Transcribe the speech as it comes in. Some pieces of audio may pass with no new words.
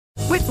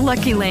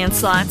Lucky Land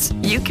Slots,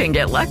 you can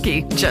get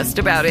lucky just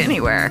about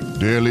anywhere.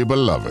 Dearly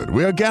beloved,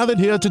 we are gathered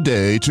here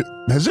today to...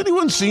 Has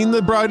anyone seen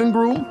the bride and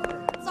groom?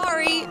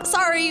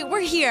 Sorry, we're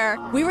here.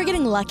 We were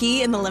getting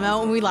lucky in the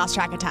limo and we lost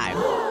track of time.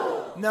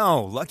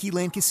 No, Lucky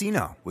Land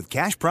Casino, with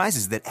cash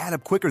prizes that add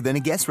up quicker than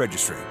a guest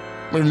registry.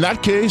 In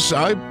that case,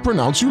 I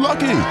pronounce you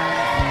lucky.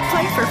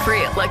 Play for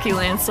free at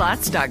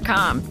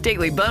LuckyLandSlots.com.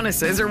 Daily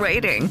bonuses are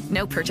waiting.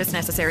 No purchase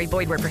necessary.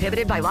 Void where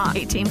prohibited by law.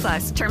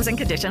 18+. Terms and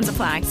conditions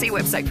apply. See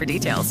website for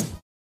details.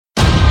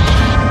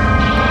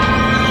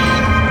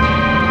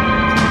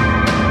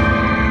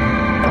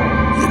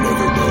 You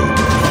never know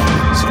what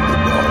happens in the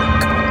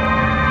dark.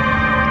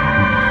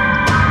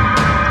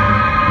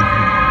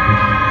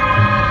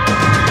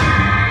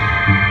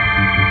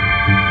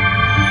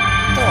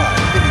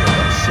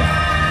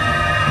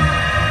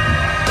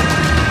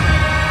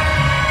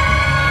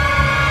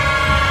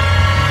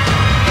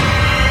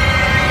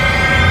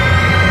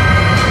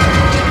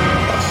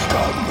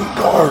 Scott in the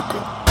dark.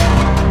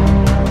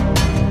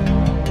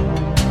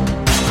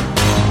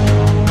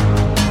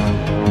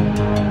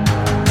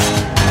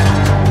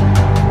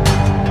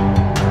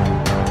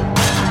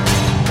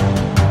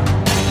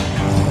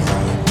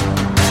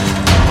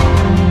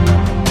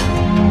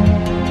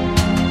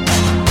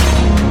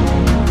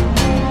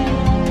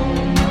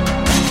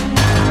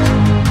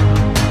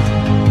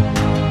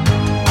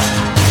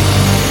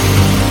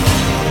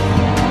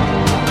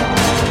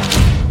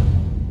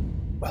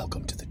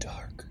 Welcome to the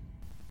dark.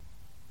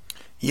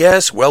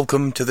 Yes,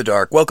 welcome to the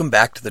dark. Welcome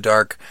back to the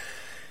dark.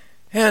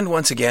 And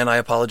once again, I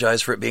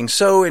apologize for it being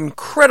so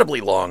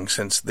incredibly long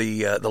since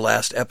the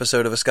last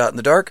episode of A Scott in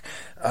the Dark.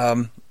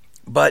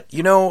 But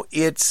you know,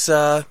 it's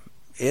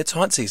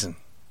haunt season.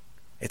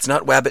 It's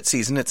not wabbit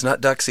season. It's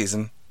not duck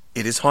season.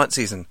 It is haunt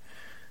season.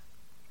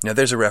 Now,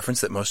 there's a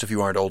reference that most of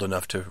you aren't old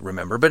enough to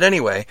remember. But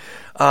anyway,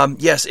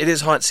 yes, it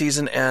is haunt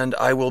season, and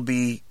I will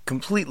be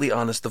completely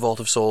honest, the Vault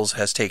of Souls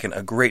has taken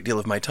a great deal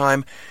of my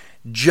time,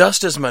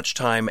 just as much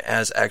time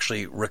as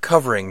actually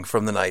recovering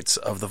from the nights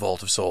of the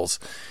Vault of Souls.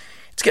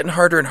 It's getting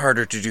harder and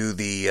harder to do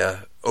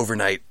the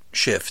overnight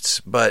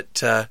shifts,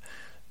 but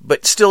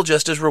still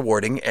just as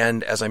rewarding,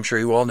 and as I'm sure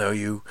you all know,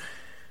 you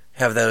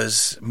have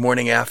those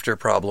morning after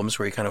problems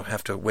where you kind of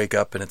have to wake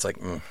up and it's like,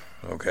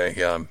 okay,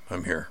 yeah,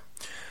 I'm here.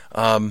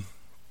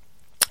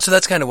 So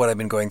that's kind of what I've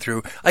been going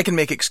through. I can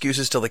make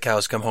excuses till the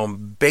cows come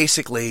home.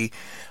 Basically,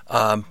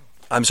 I'm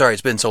sorry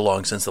it's been so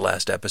long since the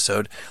last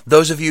episode.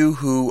 Those of you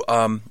who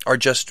are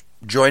just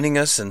joining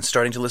us and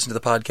starting to listen to the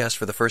podcast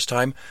for the first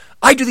time,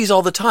 I do these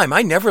all the time.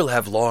 I never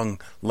have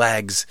long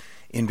lags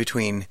in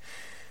between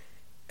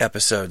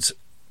episodes.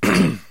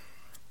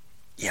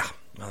 Yeah,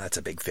 well, that's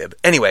a big fib.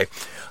 Anyway,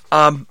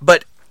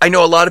 but I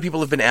know a lot of people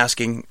have been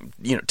asking,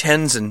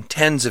 tens and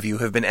tens of you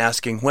have been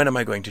asking, when am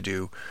I going to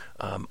do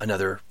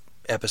another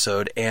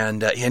episode,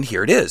 and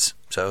here it is.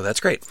 So that's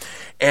great.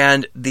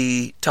 And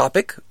the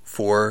topic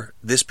for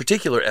this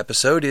particular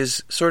episode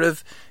is sort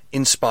of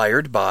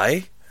inspired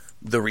by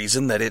the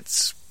reason that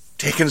it's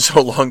taken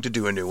so long to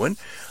do a new one,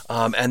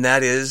 and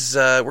that is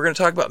we're going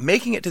to talk about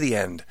making it to the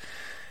end.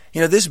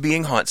 This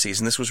being haunt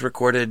season, this was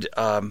recorded.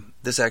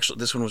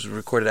 This one was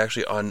recorded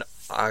actually on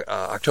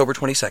October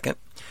 22nd,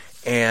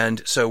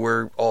 and so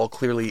we're all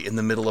clearly in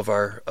the middle of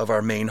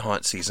our main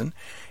haunt season,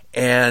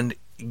 and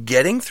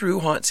getting through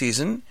haunt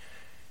season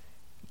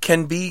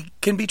can be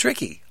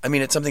tricky. I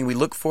mean, it's something we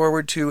look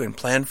forward to and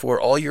plan for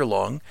all year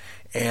long,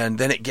 and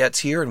then it gets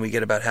here, and we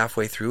get about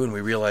halfway through, and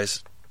we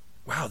realize,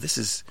 wow, this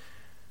is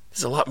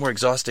a lot more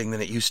exhausting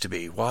than it used to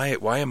be.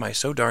 Why am I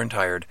so darn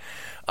tired?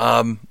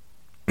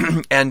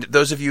 And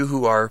those of you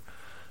who are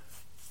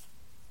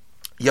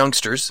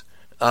youngsters,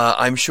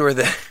 I'm sure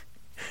that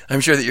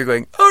you're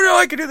going, oh no,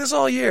 I could do this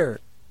all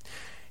year.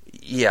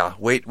 Yeah,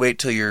 wait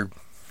till your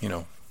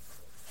 20th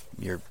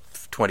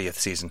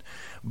season.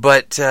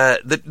 But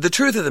the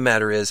truth of the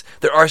matter is,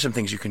 there are some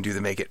things you can do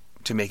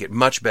to make it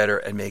much better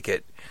and make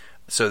it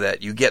so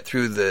that you get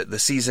through the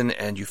season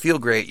and you feel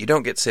great. You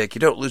don't get sick. You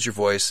don't lose your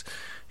voice.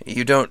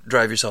 You don't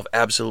drive yourself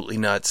absolutely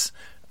nuts,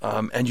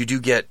 and you do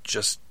get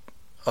just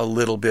a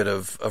little bit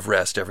of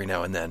rest every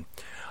now and then.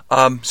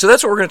 So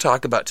that's what we're going to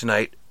talk about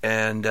tonight,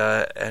 and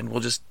we'll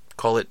just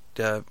call it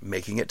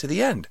making it to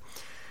the end.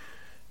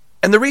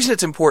 And the reason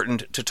it's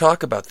important to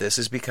talk about this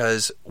is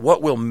because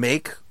what will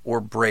make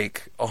or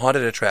break a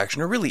haunted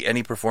attraction, or really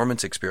any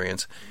performance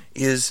experience,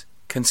 is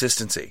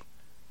consistency.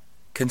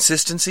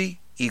 Consistency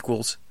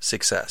equals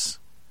success.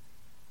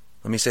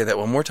 Let me say that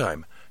one more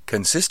time.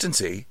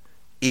 Consistency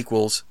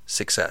equals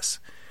success.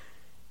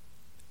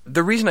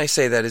 The reason I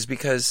say that is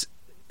because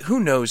who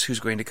knows who's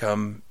going to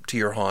come to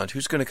your haunt,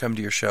 who's going to come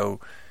to your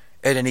show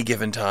at any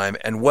given time,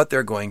 and what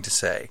they're going to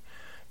say.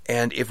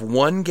 And if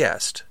one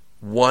guest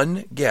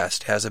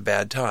has a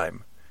bad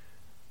time,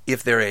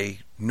 if they're a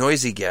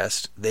noisy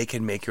guest, they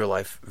can make your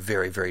life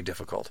very, very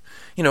difficult.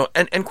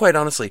 And quite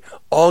honestly,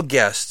 all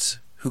guests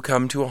who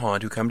come to a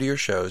haunt, who come to your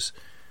shows,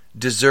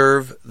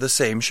 deserve the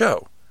same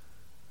show.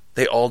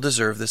 They all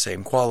deserve the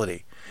same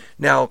quality.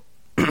 Now,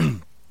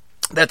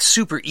 that's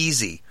super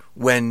easy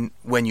when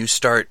you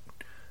start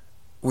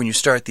when you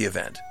start the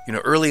event.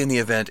 Early in the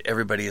event,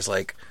 everybody is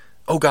like,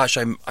 "Oh gosh,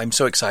 I'm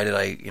so excited!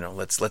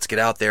 Let's get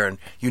out there." And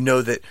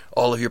that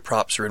all of your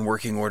props are in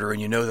working order,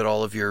 and that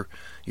all of your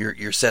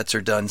sets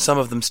are done. Some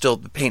of them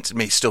the paint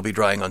may still be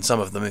drying on some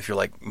of them if you're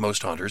like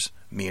most haunters,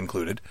 me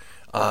included.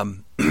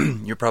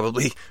 You're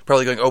probably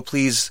going, "Oh,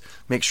 please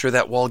make sure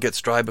that wall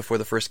gets dry before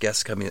the first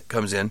guest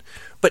comes in."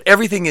 But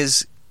everything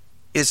is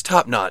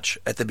top notch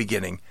at the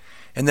beginning,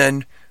 and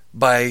then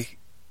by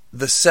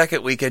the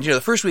second weekend,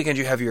 the first weekend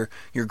you have your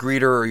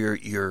greeter or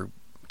your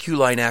queue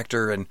line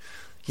actor, and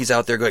he's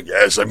out there going,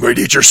 "Yes, I'm going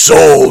to eat your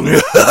soul."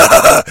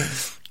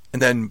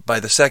 And then by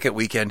the second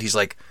weekend, he's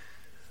like,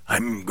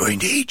 "I'm going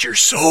to eat your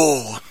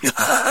soul."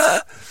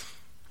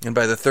 And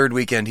by the third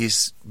weekend,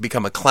 he's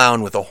become a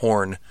clown with a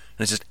horn, and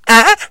it's just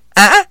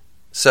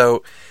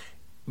So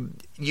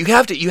you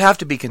have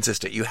to be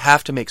consistent. You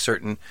have to make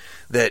certain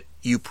that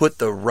you put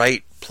the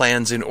right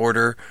plans in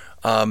order.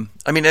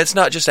 It's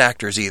not just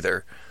actors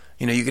either.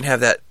 You can have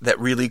that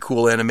really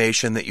cool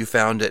animation that you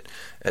found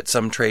at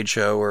some trade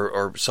show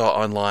or saw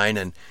online,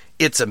 and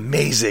it's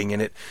amazing,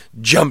 and it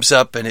jumps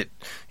up and it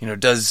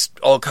does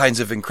all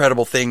kinds of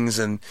incredible things,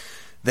 and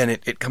then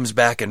it comes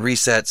back and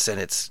resets, and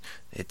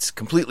it's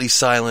completely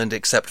silent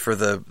except for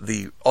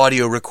the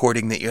audio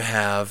recording that you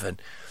have.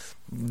 And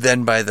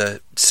then by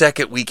the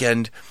second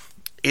weekend,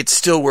 it's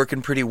still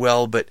working pretty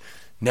well, but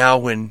now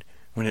when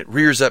it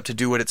rears up to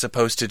do what it's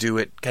supposed to do,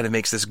 it kind of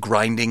makes this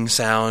grinding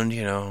sound,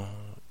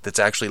 that's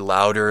actually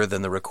louder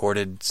than the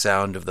recorded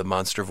sound of the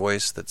monster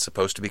voice that's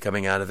supposed to be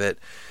coming out of it.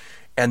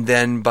 And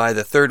then by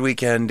the third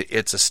weekend,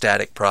 it's a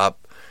static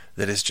prop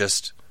that is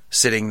just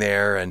sitting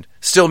there and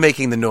still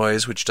making the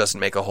noise, which doesn't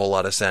make a whole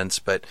lot of sense,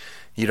 but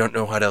you don't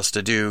know what else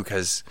to do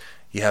because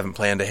you haven't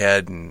planned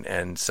ahead,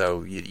 and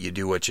so you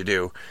do what you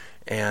do.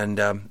 And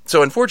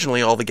so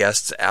unfortunately, all the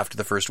guests after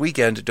the first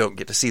weekend don't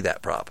get to see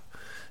that prop.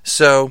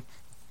 So,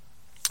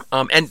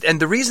 and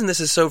the reason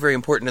this is so very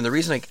important, and the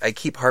reason I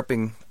keep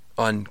harping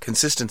on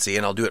consistency,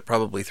 and I'll do it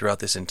probably throughout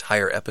this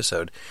entire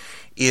episode,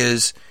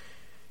 is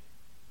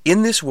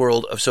in this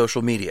world of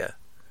social media,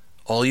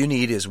 all you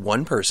need is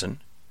one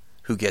person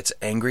who gets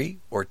angry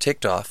or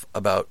ticked off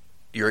about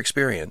your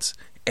experience,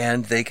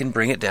 and they can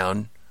bring it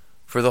down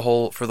for the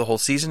whole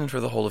season and for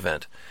the whole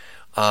event.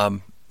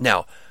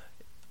 Now,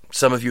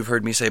 some of you have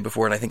heard me say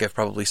before, and I think I've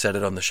probably said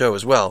it on the show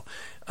as well,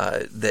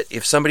 that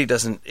if somebody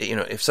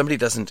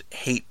doesn't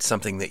hate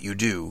something that you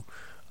do,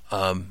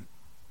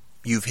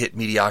 you've hit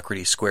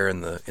mediocrity square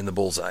in the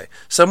bullseye.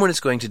 Someone is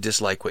going to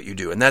dislike what you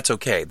do, and that's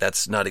okay.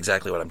 That's not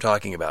exactly what I'm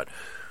talking about.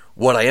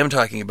 What I am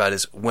talking about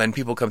is when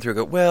people come through and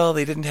go, "Well,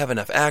 they didn't have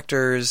enough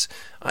actors.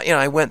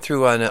 I went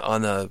through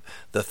on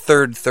the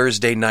third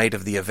Thursday night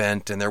of the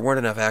event, and there weren't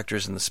enough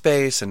actors in the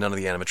space, and none of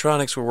the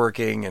animatronics were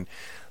working," and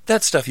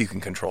that stuff you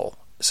can control.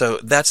 So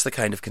that's the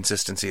kind of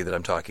consistency that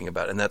I'm talking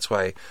about, and that's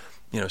why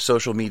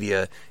social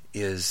media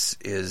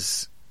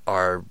is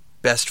our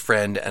best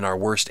friend and our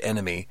worst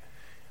enemy.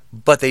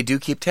 But they do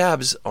keep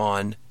tabs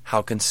on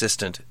how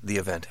consistent the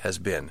event has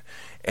been.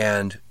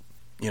 And,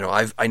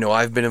 I know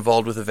I've been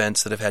involved with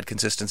events that have had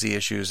consistency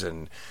issues,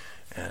 and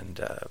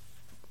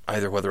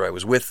either whether I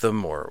was with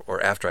them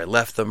or after I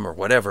left them or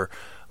whatever.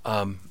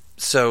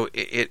 So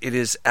it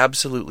is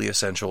absolutely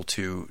essential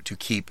to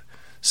keep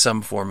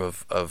some form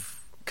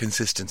of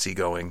consistency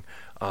going.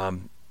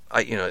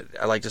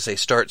 I like to say,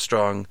 start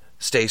strong,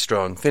 stay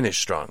strong, finish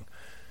strong.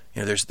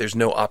 There's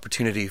no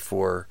opportunity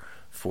for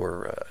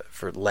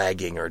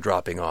lagging or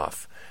dropping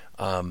off.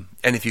 And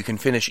if you can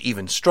finish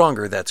even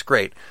stronger, that's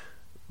great.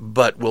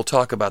 But we'll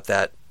talk about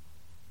that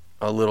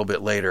a little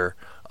bit later,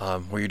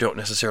 where you don't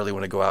necessarily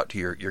want to go out to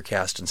your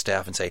cast and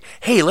staff and say,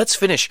 "Hey, let's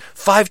finish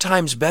 5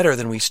 times better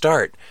than we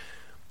start,"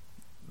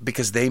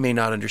 because they may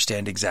not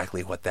understand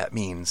exactly what that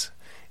means.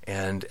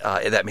 And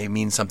that may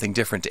mean something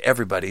different to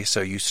everybody.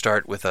 So you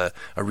start with a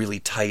really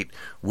tight,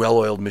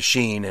 well-oiled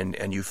machine,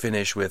 and you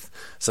finish with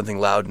something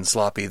loud and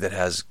sloppy that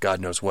has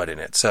God knows what in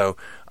it. So,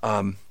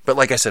 but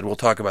like I said, we'll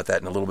talk about that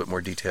in a little bit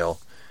more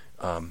detail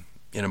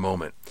in a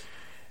moment.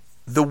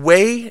 The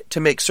way to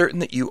make certain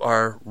that you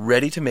are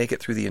ready to make it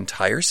through the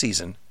entire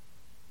season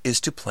is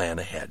to plan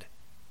ahead.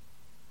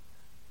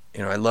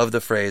 I love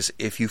the phrase,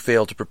 "If you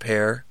fail to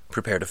prepare,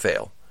 prepare to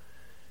fail."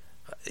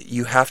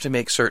 You have to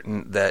make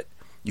certain that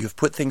you have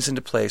put things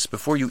into place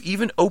before you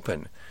even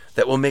open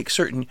that will make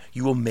certain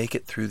you will make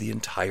it through the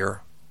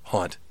entire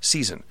haunt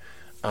season.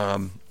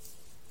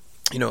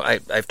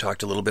 I've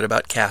talked a little bit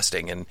about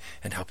casting and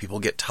how people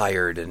get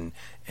tired and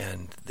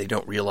they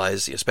don't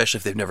realize, especially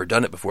if they've never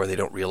done it before, they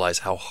don't realize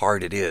how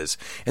hard it is.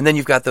 And then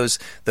you've got those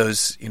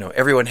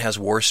everyone has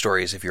war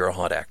stories if you're a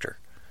haunt actor.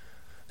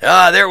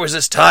 There was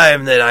this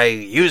time that I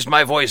used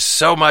my voice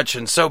so much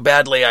and so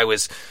badly I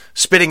was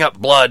spitting up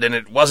blood, and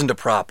it wasn't a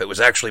prop. It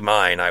was actually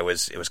mine. It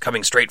was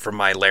coming straight from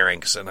my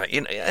larynx. And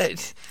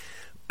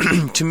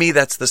to me,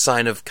 that's the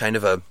sign of kind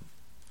of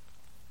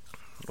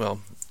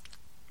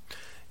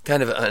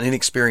an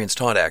inexperienced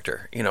haunt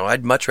actor.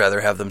 I'd much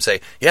rather have them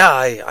say, "Yeah,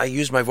 I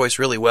used my voice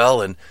really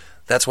well, and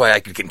that's why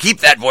I can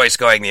keep that voice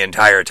going the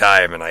entire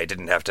time, and I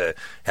didn't have to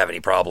have any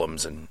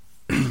problems." And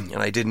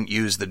and I didn't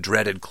use the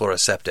dreaded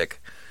Chloraseptic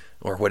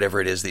or whatever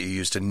it is that you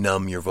use to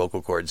numb your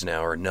vocal cords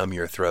now or numb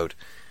your throat,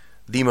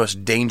 the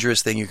most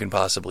dangerous thing you can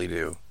possibly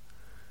do.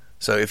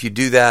 So if you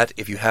do that,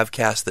 if you have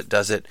cast that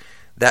does it,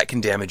 that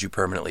can damage you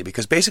permanently,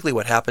 because basically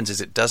what happens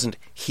is it doesn't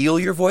heal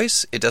your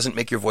voice, it doesn't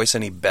make your voice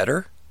any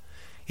better,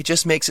 it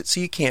just makes it so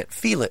you can't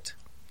feel it.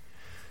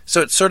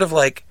 So it's sort of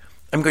like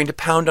I'm going to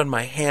pound on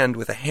my hand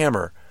with a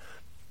hammer,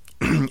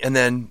 and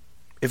then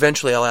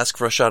eventually I'll ask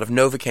for a shot of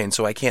Novocaine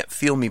so I can't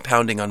feel me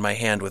pounding on my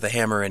hand with a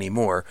hammer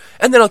anymore,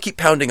 and then I'll keep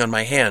pounding on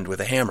my hand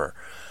with a hammer.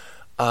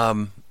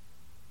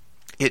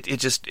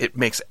 It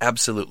makes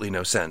absolutely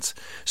no sense.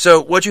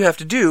 So what you have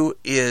to do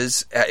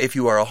is, if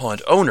you are a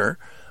haunt owner,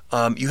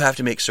 you have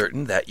to make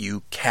certain that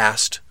you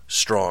cast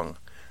strong,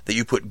 that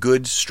you put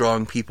good,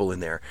 strong people in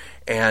there,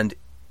 and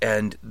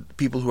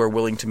people who are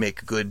willing to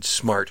make good,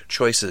 smart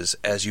choices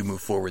as you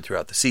move forward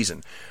throughout the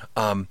season.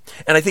 And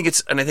I think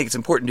it's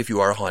important, if you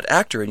are a haunt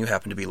actor and you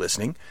happen to be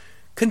listening,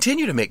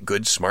 continue to make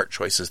good, smart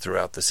choices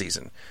throughout the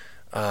season.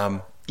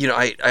 I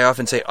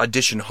often say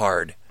audition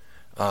hard.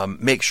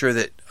 Make sure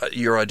that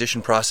your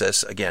audition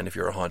process, again, if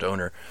you're a haunt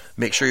owner,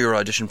 make sure your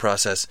audition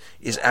process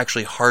is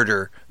actually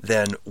harder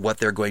than what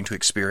they're going to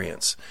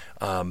experience.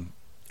 And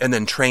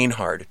then train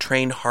hard.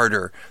 Train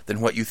harder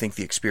than what you think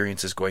the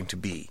experience is going to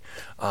be.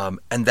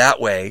 And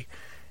that way,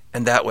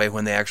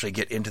 when they actually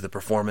get into the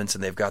performance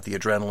and they've got the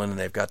adrenaline and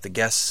they've got the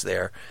guests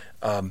there,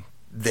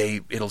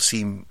 it'll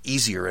seem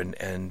easier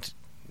and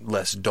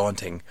less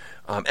daunting,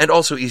 and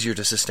also easier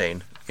to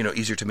sustain.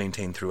 Easier to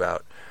maintain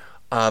throughout.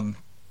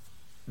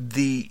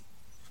 The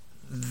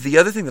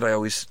other thing that I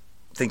always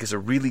think is a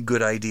really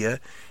good idea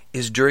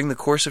is, during the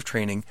course of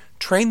training,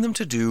 train them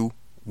to do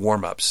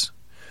warm-ups.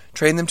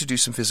 Train them to do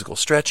some physical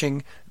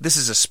stretching. This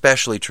is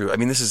especially true. I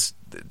mean, it's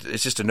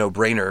just a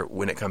no-brainer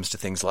when it comes to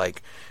things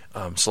like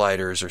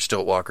sliders or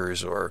stilt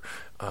walkers or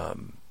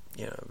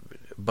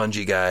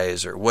bungee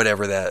guys or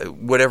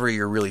whatever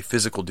your really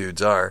physical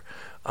dudes are.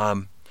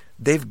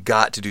 They've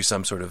got to do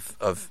some sort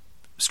of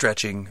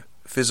stretching,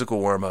 physical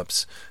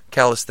warm-ups,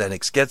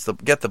 calisthenics, get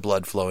the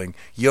blood flowing.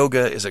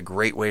 Yoga is a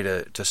great way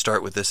to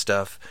start with this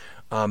stuff,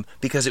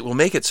 because it will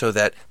make it so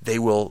that they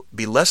will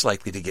be less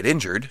likely to get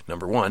injured,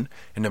 number one,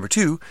 and number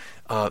two,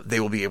 they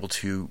will be able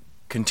to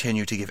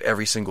continue to give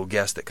every single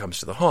guest that comes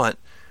to the haunt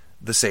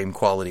the same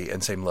quality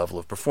and same level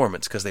of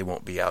performance, because they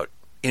won't be out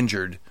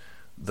injured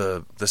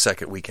the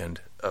second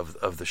weekend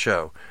of the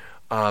show.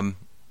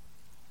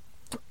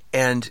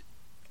 And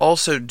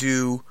also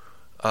do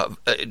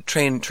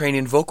train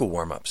in vocal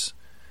warm-ups.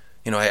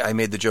 I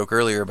made the joke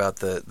earlier about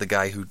the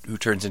guy who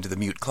turns into the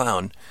mute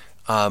clown.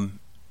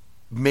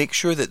 Make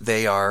sure that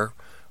they are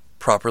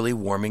properly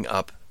warming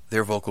up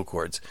their vocal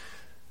cords.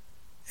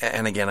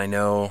 And again, I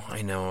know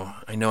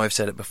I've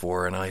said it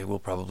before, and I will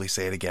probably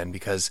say it again,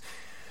 because,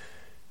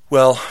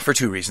 well, for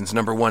two reasons.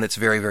 Number one, it's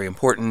very, very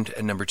important,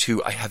 and number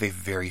two, I have a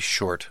very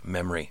short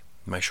memory.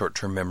 My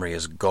short-term memory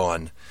is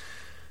gone.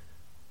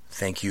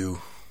 Thank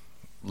you,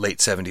 late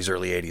 70s,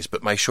 early 80s,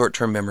 but my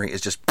short-term memory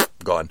is just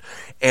gone.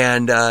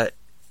 And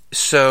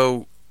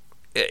so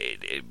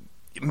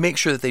make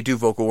sure that they do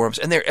vocal warm-ups,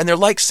 and they're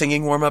like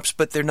singing warm-ups,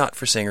 but they're not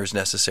for singers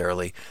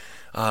necessarily.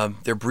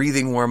 They're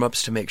breathing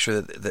warm-ups to make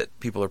sure that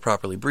people are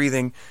properly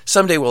breathing.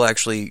 Someday we'll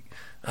actually,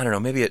 I don't know,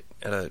 maybe at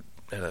a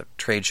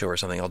trade show or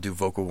something, I'll do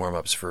vocal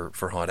warm-ups for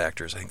haunt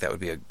actors. I think that would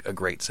be a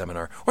great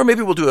seminar. Or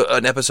maybe we'll do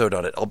an episode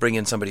on it. I'll bring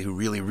in somebody who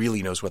really,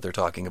 really knows what they're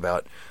talking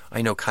about.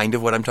 I know kind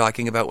of what I'm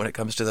talking about when it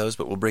comes to those,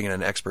 but we'll bring in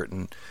an expert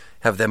and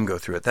have them go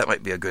through it. That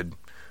might be a good...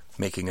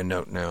 Making a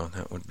note now.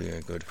 That would be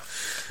a good...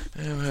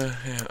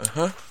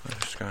 I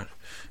just got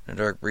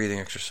dark breathing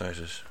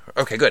exercises.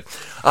 Okay, good.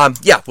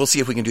 We'll see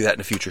if we can do that in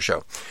a future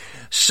show.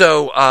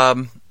 So,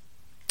 and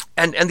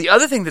the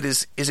other thing that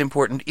is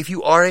important, if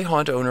you are a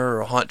haunt owner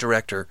or a haunt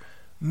director,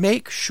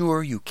 make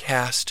sure you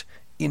cast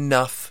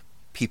enough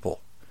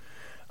people.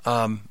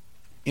 When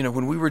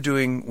we were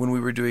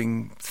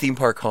doing theme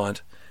park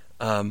haunt,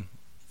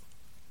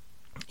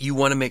 you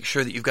want to make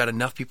sure that you've got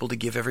enough people to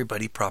give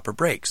everybody proper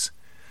breaks.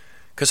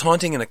 Because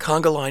haunting in a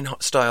conga line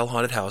style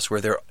haunted house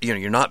where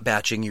you're not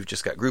batching, you've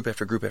just got group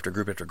after group after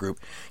group after group,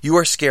 you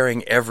are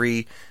scaring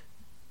every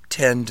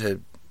 10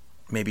 to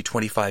maybe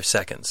 25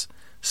 seconds.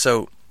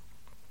 So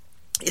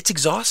it's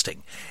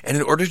exhausting. And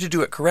in order to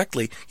do it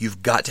correctly,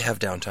 you've got to have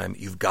downtime,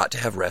 you've got to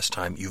have rest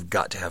time, you've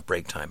got to have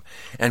break time.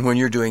 And when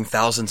you're doing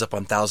thousands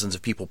upon thousands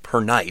of people per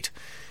night,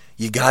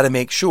 you got to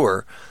make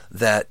sure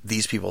that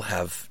these people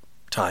have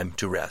time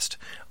to rest.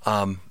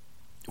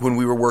 When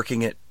we were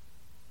working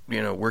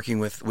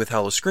with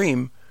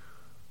Howl-O-Scream,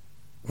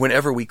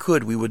 whenever we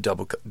could, we would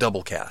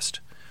double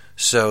cast,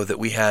 so that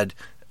we had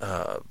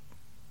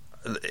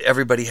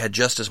everybody had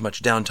just as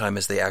much downtime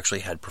as they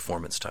actually had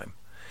performance time.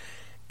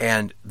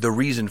 And the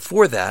reason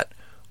for that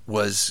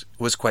was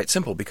quite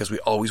simple, because we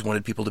always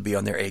wanted people to be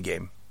on their A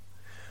game.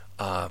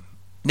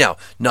 Now,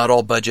 not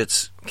all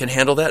budgets can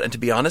handle that, and to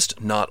be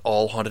honest, not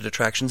all haunted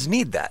attractions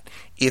need that.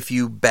 If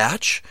you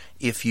batch,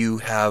 if you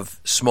have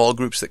small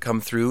groups that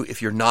come through,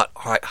 if you're not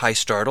high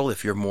startle,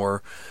 if you're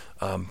more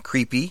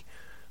creepy,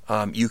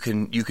 you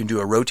can do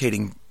a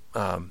rotating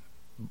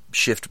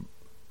shift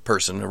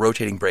person, a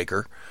rotating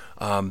breaker.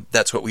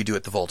 That's what we do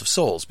at the Vault of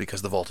Souls,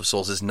 because the Vault of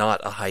Souls is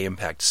not a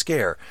high-impact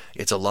scare.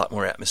 It's a lot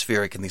more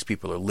atmospheric, and these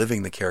people are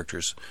living the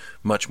characters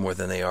much more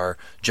than they are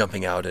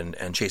jumping out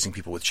and chasing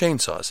people with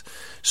chainsaws.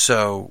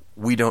 So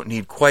we don't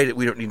need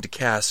to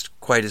cast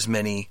quite as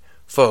many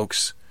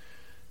folks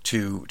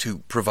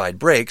to provide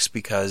breaks,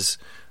 because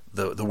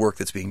the work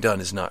that's being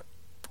done is not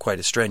quite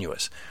as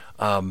strenuous.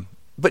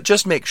 But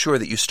just make sure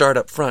that you start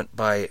up front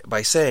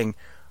by saying,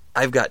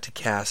 I've got to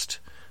cast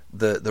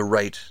the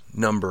right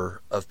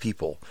number of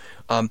people.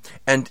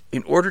 And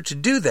in order to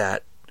do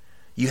that,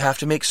 you have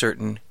to make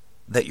certain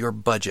that your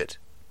budget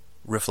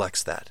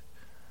reflects that.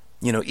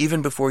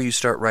 Even before you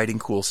start writing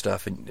cool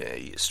stuff, and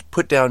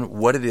put down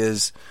what it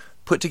is,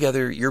 put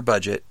together your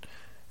budget,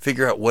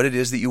 figure out what it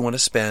is that you want to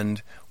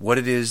spend, what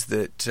it is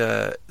that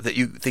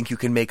you think you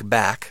can make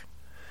back.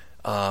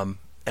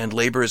 And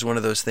labor is one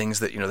of those things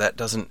that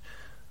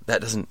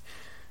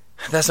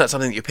that's not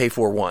something that you pay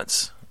for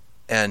once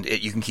and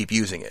you can keep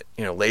using it.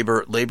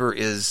 Labor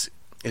is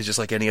just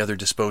like any other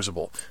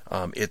disposable.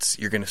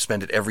 You're going to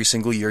spend it every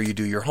single year you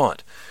do your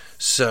haunt.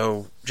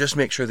 So just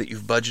make sure that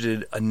you've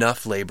budgeted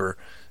enough labor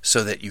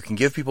so that you can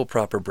give people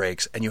proper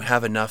breaks, and you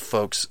have enough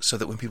folks so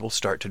that when people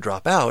start to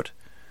drop out,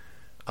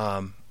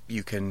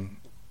 you can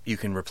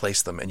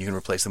replace them, and you can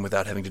replace them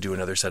without having to do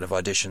another set of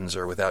auditions,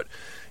 or without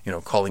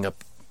calling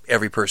up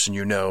every person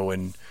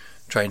and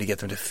trying to get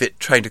them to fit,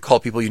 trying to call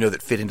people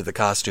that fit into the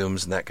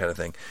costumes and that kind of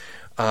thing.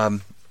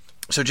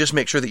 So just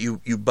make sure that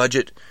you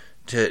budget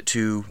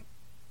to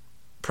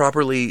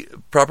properly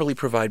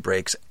provide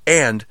breaks,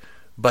 and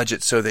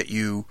budget so that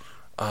you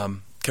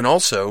can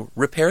also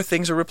repair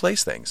things or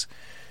replace things.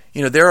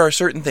 There are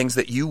certain things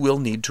that you will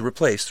need to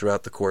replace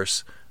throughout the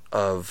course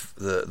of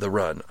the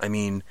run. I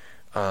mean,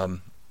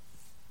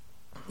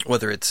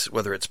 whether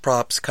it's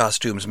props,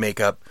 costumes,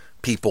 makeup,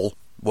 people,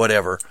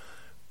 whatever.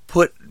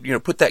 Put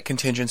that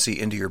contingency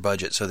into your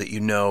budget so that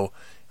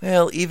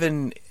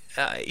even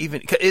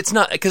it's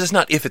not, because it's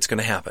not if it's going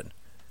to happen,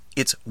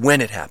 it's when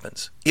it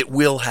happens. It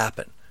will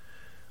happen.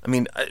 I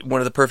mean,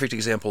 one of the perfect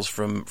examples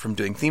from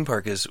doing theme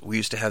park is we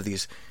used to have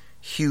these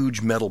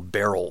huge metal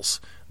barrels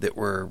that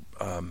were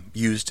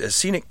used as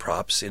scenic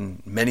props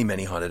in many,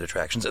 many haunted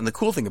attractions. And the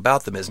cool thing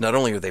about them is not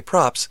only are they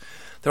props,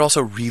 they're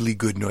also really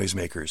good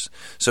noisemakers.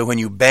 So when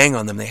you bang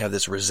on them, they have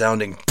this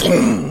resounding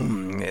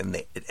boom, and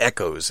it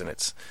echoes, and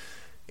it's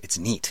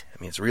neat.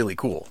 I mean, it's really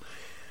cool.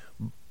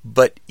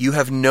 But you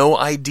have no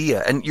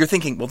idea. And you're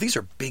thinking, well, these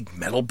are big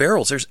metal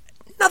barrels. There's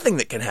nothing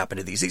that can happen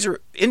to these. These are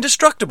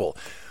indestructible.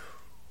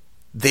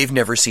 They've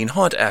never seen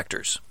haunt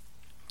actors.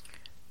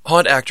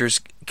 Haunt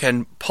actors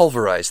can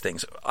pulverize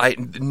things.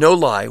 No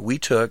lie,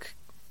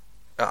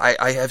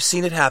 I have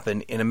seen it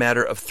happen in a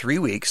matter of 3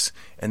 weeks,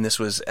 and this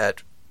was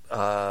at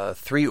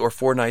 3 or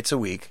 4 nights a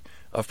week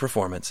of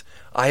performance.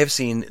 I have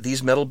seen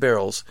these metal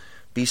barrels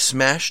be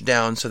smashed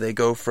down so they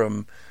go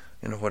from,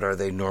 what are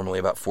they normally,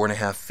 about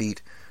 4.5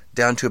 feet,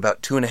 down to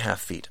about 2.5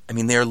 feet. I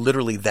mean, they're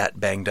literally that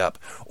banged up.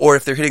 Or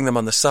if they're hitting them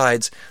on the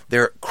sides,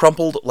 they're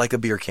crumpled like a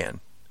beer can.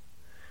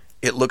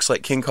 It looks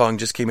like King Kong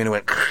just came in and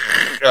went,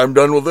 I'm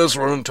done with this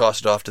one, and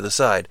tossed it off to the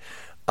side.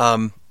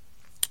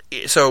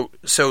 So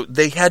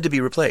they had to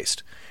be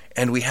replaced.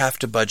 And we have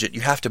to budget.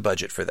 You have to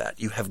budget for that.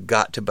 You have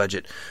got to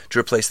budget to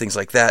replace things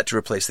like that, to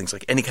replace things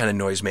like any kind of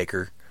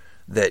noisemaker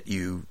that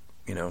you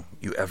can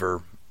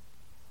ever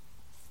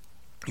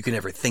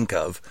think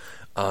of.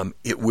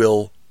 It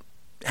will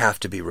have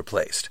to be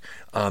replaced.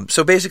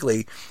 So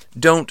basically,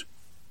 don't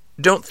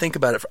think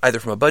about it either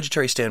from a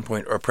budgetary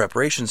standpoint or a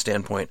preparation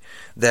standpoint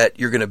that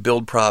you're going to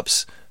build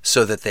props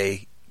so that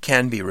they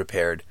can be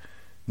repaired.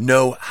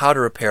 Know how to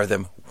repair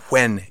them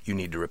when you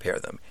need to repair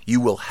them.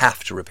 You will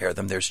have to repair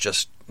them. There's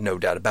just no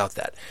doubt about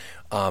that.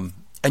 And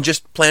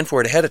just plan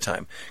for it ahead of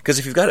time. Because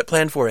if you've got it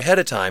planned for ahead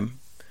of time,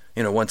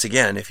 once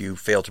again, if you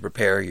fail to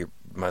prepare, you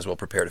might as well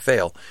prepare to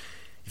fail.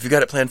 If you've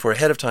got it planned for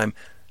ahead of time,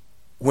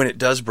 when it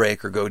does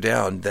break or go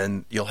down,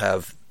 then you'll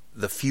have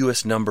the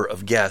fewest number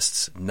of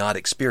guests not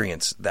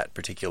experience that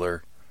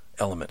particular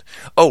element.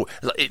 Oh,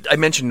 I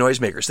mentioned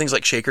noisemakers, things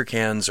like shaker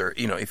cans, or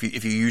if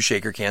you use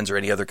shaker cans or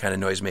any other kind of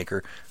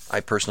noisemaker. I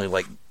personally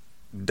like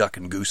duck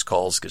and goose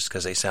calls just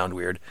because they sound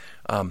weird,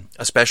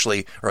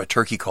 especially, or a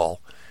turkey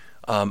call,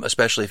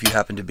 especially if you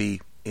happen to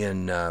be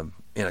in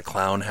a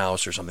clown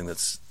house or something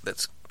that's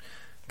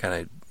kind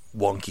of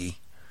wonky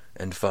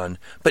and fun.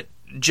 But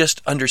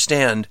just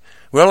understand,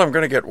 well, I'm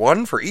going to get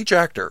one for each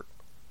actor.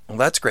 Well,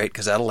 that's great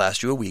because that'll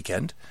last you a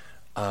weekend.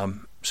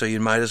 So you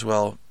might as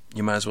well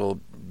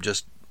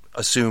just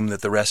assume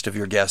that the rest of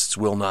your guests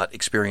will not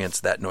experience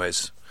that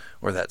noise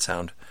or that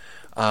sound.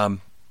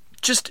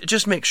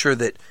 Just make sure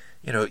that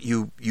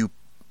you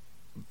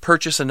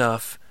purchase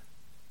enough.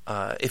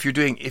 If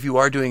you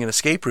are doing an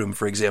escape room,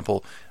 for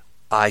example,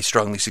 I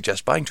strongly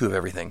suggest buying 2 of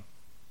everything,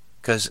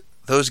 because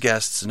those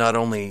guests, not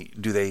only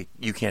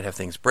you can't have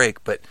things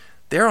break, but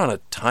they're on a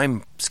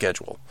time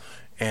schedule.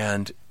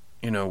 And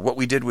what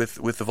we did with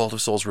the Vault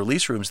of Souls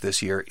release rooms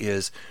this year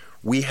is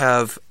we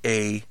have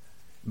a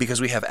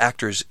because we have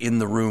actors in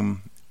the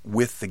room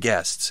with the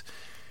guests,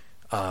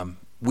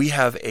 we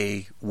have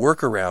a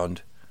workaround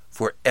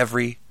for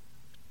every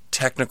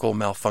technical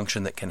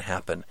malfunction that can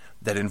happen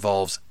that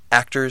involves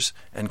actors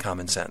and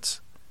common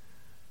sense.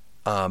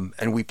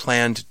 And we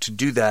planned to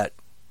do that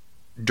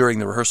during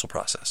the rehearsal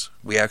process.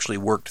 We actually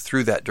worked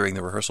through that during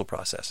the rehearsal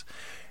process.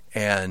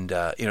 And,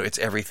 it's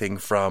everything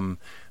from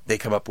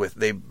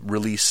they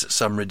release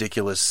some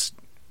ridiculous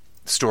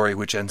story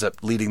which ends up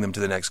leading them to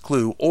the next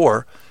clue,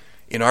 or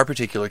in our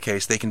particular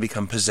case, they can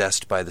become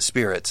possessed by the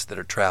spirits that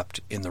are trapped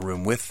in the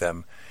room with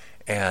them.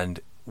 And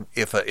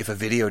if a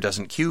video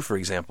doesn't cue, for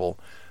example,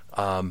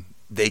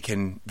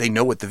 they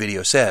know what the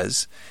video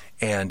says,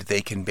 and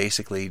they can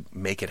basically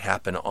make it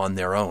happen on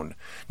their own.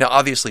 Now,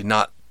 obviously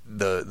not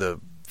the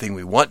thing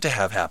we want to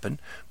have happen,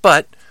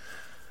 but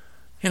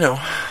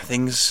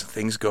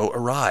things go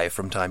awry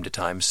from time to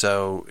time.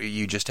 So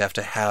you just have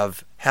to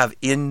have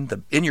in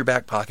your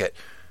back pocket,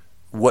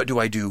 what do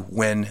I do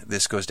when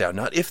this goes down?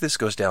 Not if this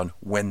goes down,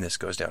 when this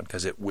goes down,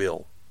 because it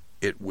will.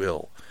 It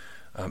will.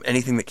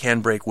 Anything that can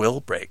break will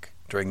break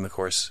during the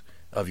course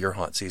of your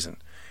haunt season.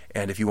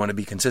 And if you want to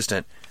be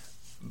consistent,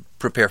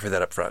 prepare for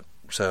that up front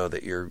so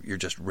that you're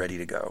just ready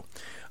to go.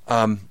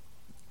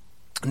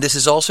 This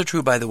is also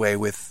true, by the way,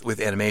 with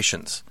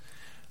animations.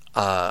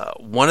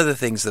 One of the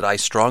things that I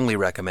strongly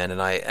recommend,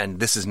 and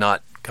this is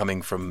not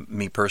coming from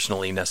me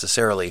personally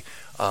necessarily,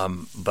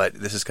 but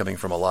this is coming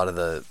from a lot of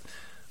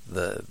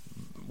the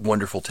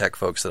wonderful tech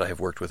folks that I have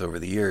worked with over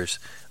the years.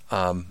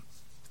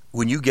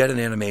 When you get an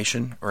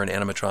animation or an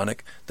animatronic,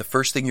 the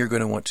first thing you're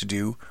going to want to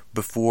do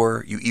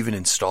before you even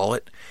install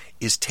it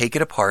is take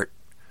it apart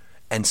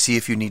and see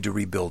if you need to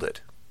rebuild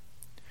it.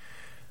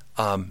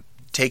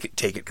 Take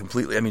it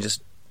completely.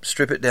 Just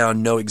strip it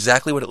down, know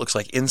exactly what it looks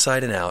like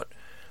inside and out,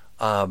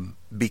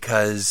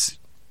 because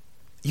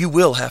you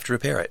will have to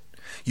repair it.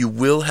 You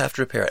will have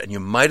to repair it, and you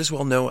might as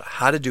well know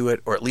how to do it,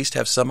 or at least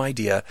have some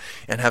idea,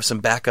 and have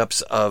some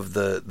backups of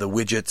the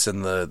widgets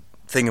and the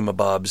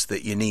thingamabobs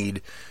that you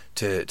need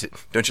to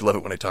don't you love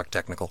it when I talk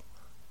technical?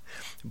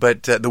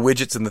 But the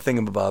widgets and the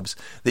thingamabobs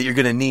that you're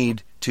going to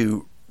need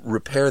to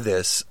repair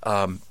this,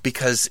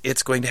 because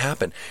it's going to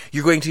happen.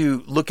 You're going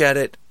to look at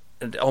it,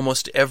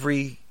 almost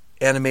every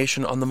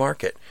animation on the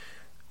market.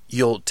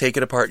 You'll take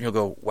it apart and you'll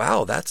go,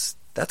 wow, that's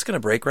going to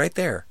break right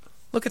there.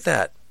 Look at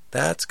that.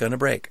 That's going to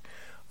break.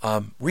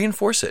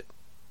 Reinforce it.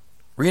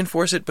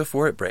 Reinforce it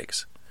before it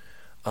breaks.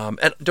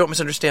 And don't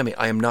misunderstand me.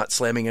 I am not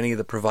slamming any of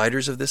the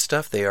providers of this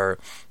stuff. They are,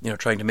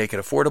 trying to make it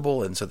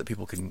affordable and so that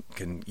people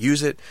can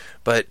use it.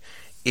 But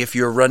if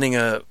you're running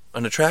an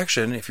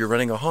attraction, if you're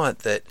running a haunt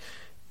that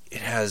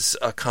it has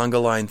a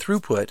conga line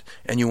throughput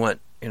and you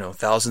want,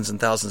 thousands and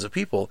thousands of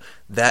people,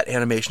 that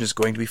animation is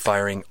going to be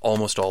firing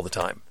almost all the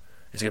time.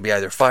 It's going to be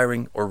either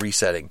firing or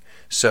resetting.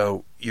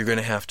 So you're going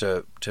to have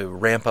to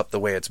ramp up the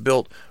way it's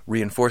built,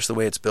 reinforce the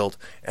way it's built,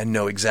 and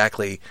know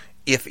exactly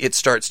if it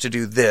starts to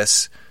do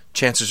this,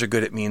 chances are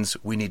good it means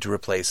we need to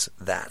replace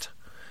that.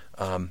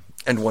 And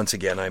once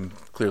again, I'm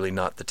clearly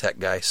not the tech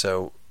guy,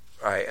 so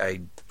I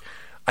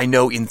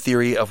know in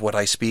theory of what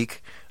I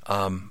speak,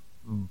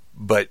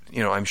 but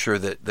I'm sure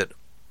that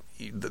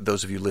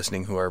those of you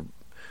listening who are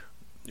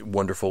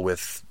wonderful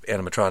with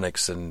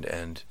animatronics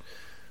and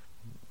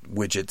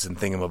widgets and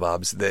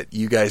thingamabobs, that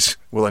you guys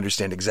will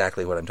understand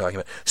exactly what I'm talking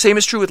about. Same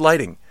is true with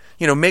lighting.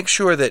 Make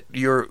sure that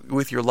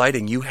with your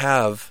lighting you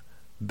have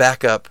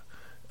backup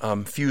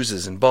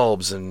fuses and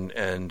bulbs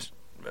and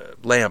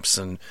lamps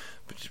and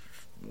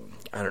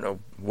I don't know,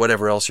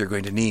 whatever else you're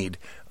going to need.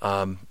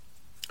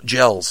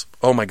 Gels.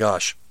 Oh my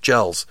gosh,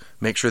 gels.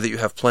 Make sure that you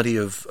have plenty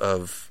of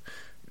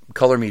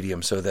color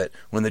medium so that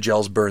when the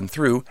gels burn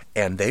through,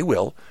 and they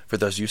will, for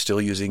those of you still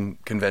using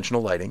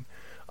conventional lighting,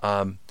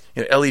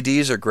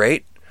 LEDs are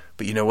great,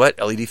 but you know what?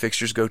 LED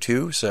fixtures go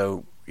too.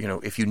 So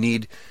if you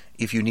need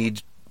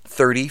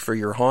 30 for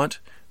your haunt,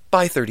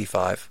 buy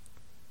 35.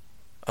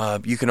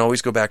 You can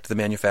always go back to the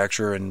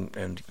manufacturer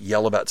and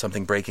yell about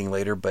something breaking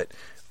later, but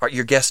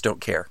your guests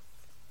don't care.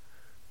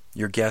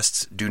 Your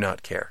guests do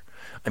not care.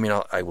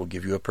 I will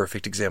give you a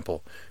perfect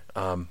example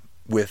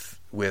with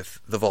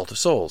the Vault of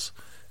Souls.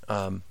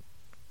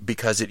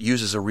 Because it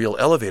uses a real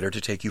elevator to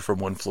take you from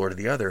one floor to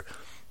the other,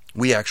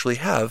 we actually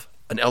have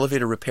an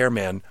elevator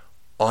repairman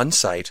on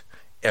site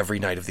every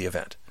night of the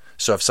event.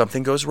 So if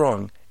something goes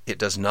wrong, it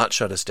does not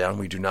shut us down.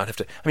 We do not have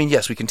to...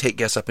 yes, we can take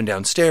guests up and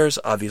down stairs.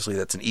 Obviously,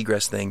 that's an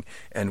egress thing,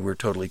 and we're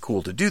totally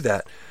cool to do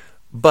that.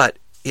 But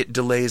it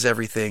delays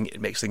everything.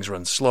 It makes things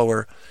run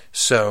slower.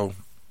 So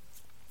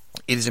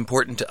it is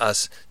important to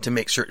us to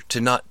make sure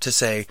to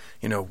say,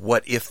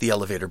 what if the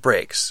elevator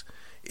breaks?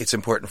 It's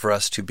important for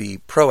us to be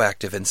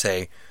proactive and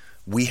say,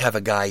 we have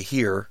a guy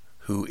here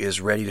who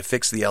is ready to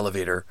fix the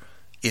elevator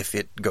if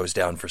it goes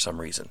down for some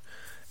reason.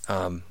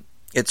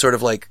 It's sort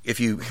of like if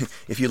you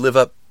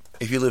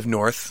live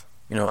north,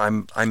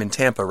 I'm in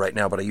Tampa right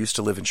now, but I used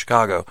to live in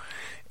Chicago,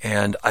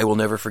 and I will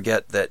never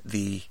forget that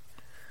the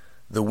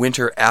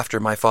winter after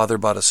my father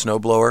bought a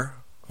snowblower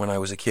when I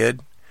was a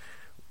kid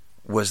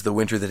was the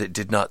winter that it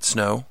did not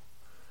snow,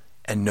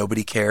 and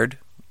nobody cared.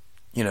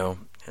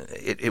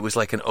 it was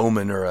like an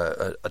omen or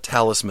a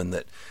talisman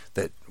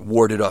that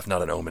warded off,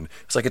 not an omen.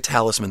 It's like a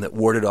talisman that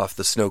warded off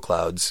the snow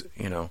clouds,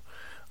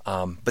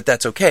 but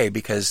that's okay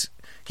because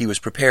he was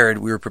prepared.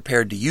 We were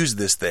prepared to use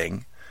this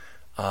thing,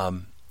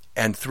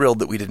 and thrilled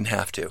that we didn't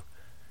have to.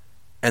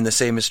 And the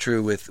same is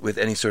true with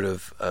any sort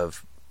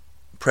of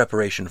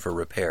preparation for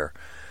repair.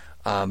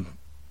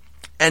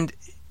 And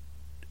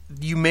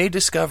you may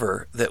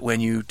discover that when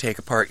you take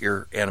apart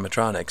your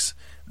animatronics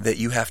that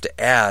you have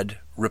to add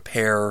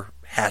repair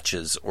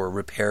hatches or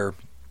repair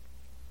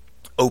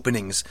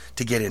openings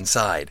to get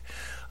inside.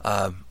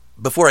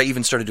 Before I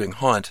even started doing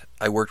Haunt,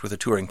 I worked with a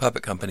touring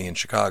puppet company in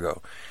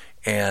Chicago,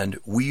 and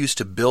we used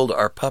to build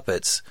our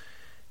puppets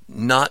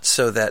not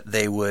so that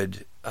they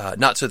would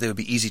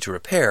be easy to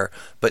repair,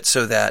 but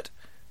so that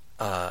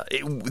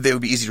they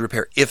would be easy to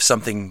repair if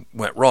something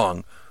went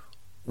wrong.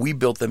 We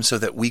built them so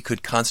that we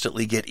could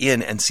constantly get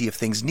in and see if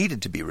things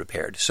needed to be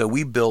repaired. So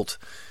we built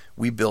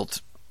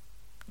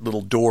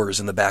little doors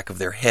in the back of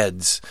their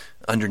heads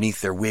underneath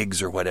their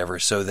wigs or whatever,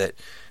 so that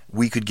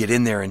we could get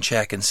in there and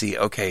check and see,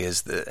 okay,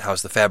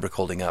 how's the fabric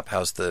holding up?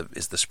 Is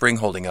the spring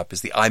holding up?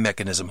 Is the eye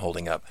mechanism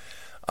holding up?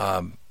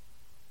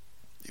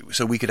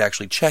 So we could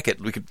actually check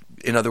it. We could,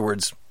 in other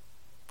words,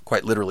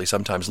 quite literally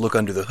sometimes look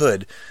under the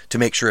hood to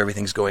make sure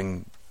everything's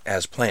going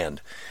as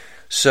planned.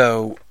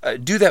 So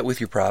do that with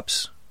your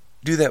props.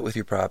 Do that with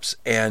your props,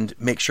 and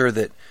make sure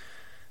that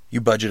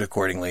you budget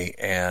accordingly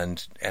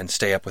and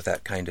stay up with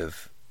that kind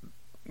of.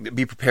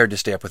 Be prepared to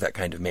stay up with that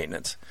kind of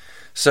maintenance.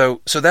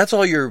 So that's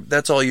all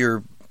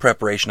your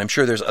preparation. I'm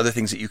sure there's other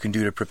things that you can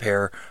do to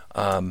prepare.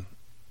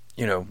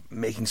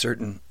 Making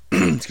certain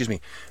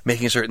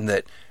making certain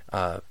that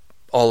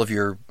all of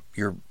your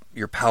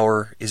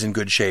power is in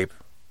good shape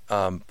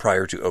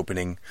prior to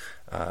opening.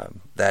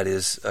 That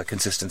is a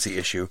consistency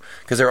issue,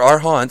 because there are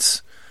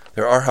haunts,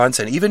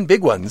 and even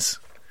big ones,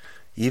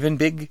 even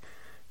big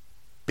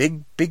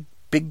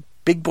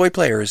boy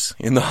players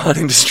in the haunt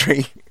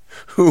industry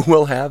who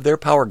will have their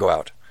power go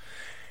out,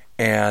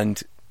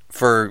 and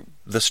for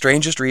the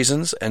strangest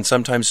reasons, and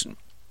sometimes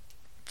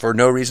for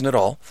no reason at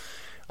all.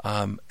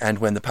 And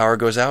when the power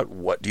goes out,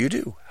 what do you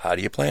do? How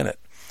do you plan it?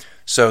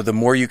 So the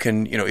more you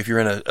can, if you're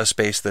in a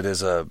space that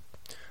is a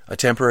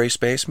temporary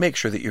space, make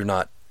sure that you're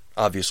not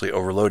obviously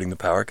overloading the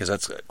power, because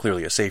that's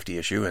clearly a safety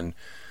issue, and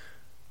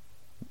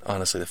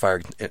honestly the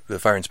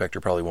fire inspector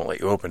probably won't let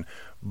you open.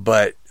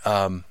 But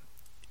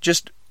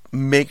just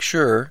make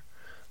sure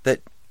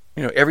that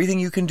everything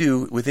you can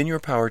do within your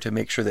power to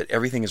make sure that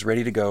everything is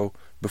ready to go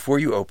before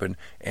you open,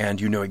 and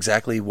you know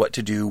exactly what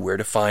to do, where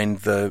to find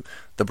the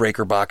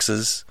breaker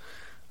boxes.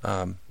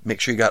 Make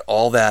sure you got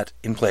all that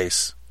in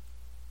place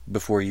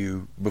before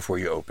you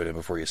open and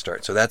before you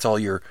start. So that's all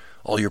your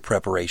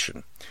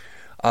preparation.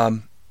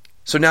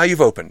 So now you've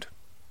opened.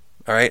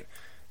 All right.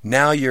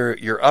 Now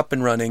you're up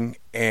and running,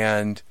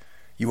 and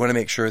you want to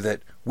make sure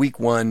that week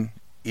 1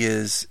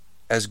 is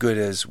as good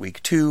as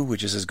week 2,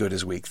 which is as good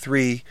as week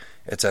 3,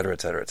 et cetera,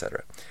 et cetera, et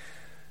cetera.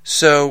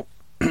 So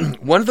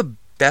one of the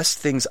best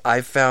things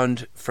I've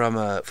found from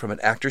an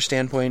actor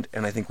standpoint,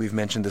 and I think we've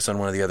mentioned this on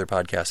one of the other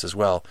podcasts as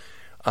well,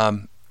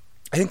 I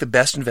think the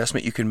best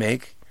investment you can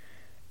make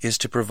is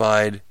to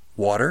provide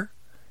water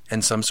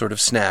and some sort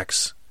of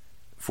snacks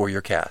for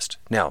your cast.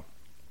 Now,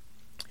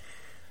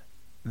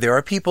 there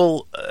are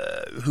people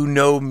who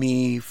know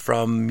me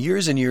from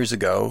years and years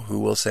ago who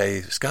will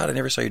say, "Scott, I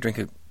never saw you drink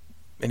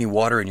any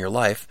water in your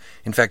life.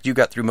 In fact, you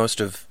got through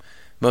most of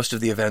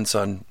the events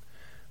on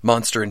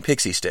Monster and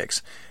Pixie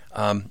Sticks."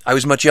 I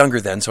was much younger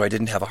then, so I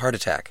didn't have a heart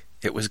attack.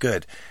 It was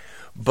good.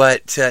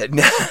 But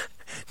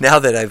now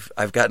that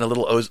I've gotten a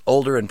little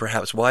older and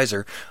perhaps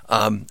wiser,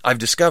 I've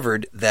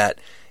discovered that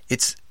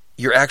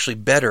you're actually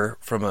better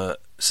from a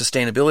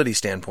sustainability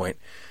standpoint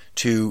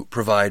to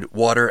provide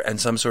water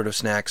and some sort of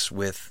snacks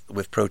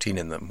with protein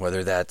in them,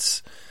 whether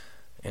that's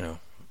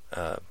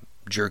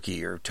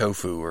jerky or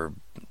tofu or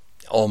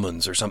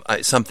almonds or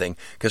something,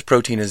 because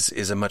protein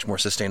is a much more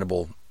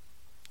sustainable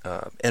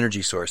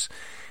energy source.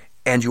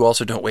 And you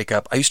also don't wake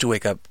up. I used to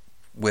wake up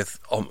with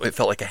it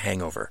felt like a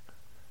hangover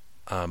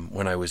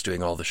when I was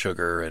doing all the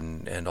sugar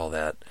and all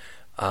that.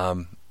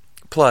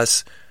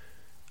 Plus,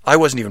 I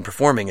wasn't even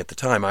performing at the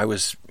time. I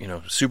was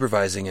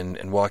supervising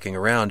and walking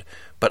around,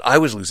 but I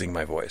was losing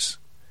my voice,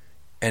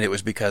 and it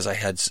was because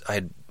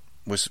I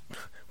was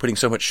putting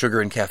so much sugar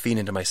and caffeine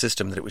into my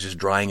system that it was just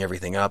drying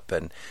everything up,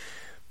 and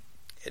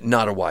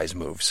not a wise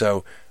move.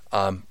 So,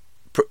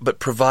 but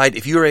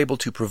if you are able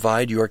to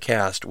provide your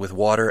cast with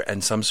water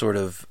and some sort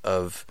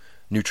of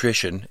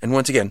nutrition, and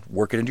once again,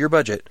 work it into your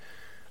budget,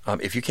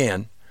 if you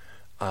can,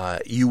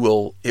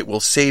 it will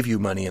save you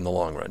money in the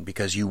long run,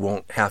 because you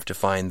won't have to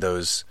find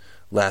those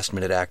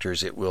last-minute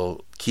actors. It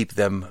will keep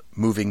them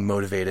moving,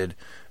 motivated,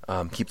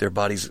 keep their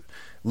bodies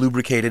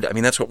lubricated. I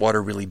mean, that's what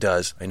water really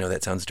does. I know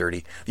that sounds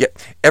dirty. Yeah,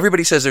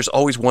 everybody says there's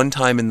always one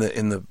time in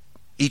the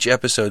each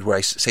episode where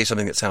I say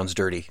something that sounds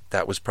dirty.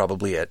 That was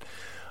probably it.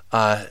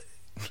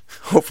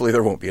 Hopefully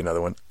there won't be another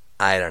one.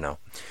 I don't know.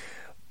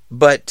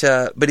 But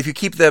if you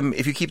keep them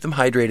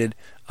hydrated,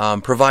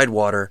 provide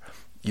water,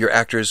 your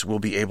actors will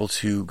be able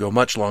to go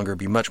much longer,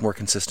 be much more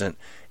consistent,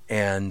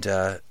 and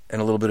a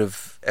little bit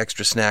of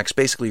extra snacks.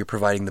 Basically, you're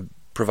providing them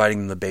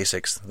the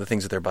basics, the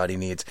things that their body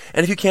needs.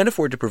 And if you can't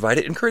afford to provide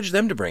it, encourage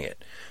them to bring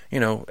it.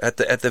 At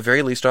the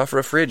very least, offer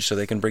a fridge so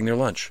they can bring their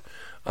lunch.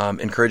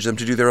 Encourage them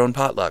to do their own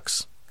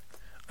potlucks.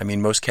 I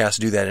mean, most casts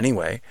do that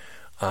anyway.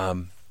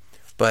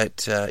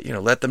 But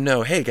let them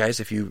know, hey guys,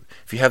 if you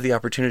have the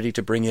opportunity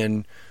to bring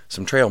in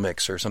some trail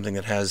mix or something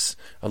that has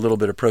a little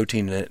bit of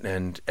protein in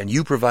it, and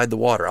you provide the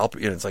water.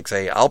 It's like,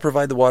 say, I'll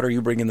provide the water,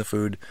 you bring in the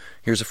food.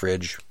 Here's a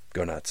fridge.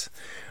 Go nuts.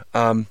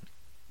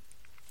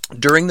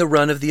 During the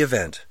run of the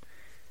event,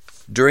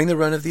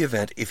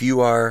 if you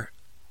are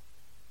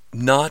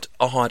not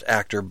a haunt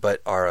actor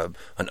but are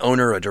an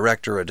owner, a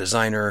director, a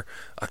designer,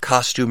 a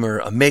costumer,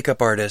 a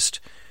makeup artist,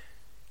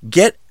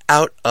 get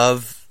out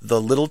of the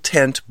little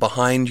tent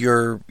behind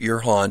your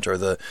haunt or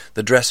the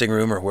dressing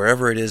room or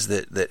wherever it is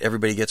that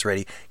everybody gets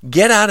ready.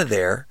 Get out of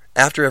there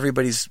after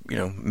everybody's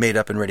made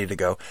up and ready to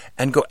go,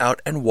 and go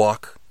out and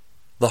walk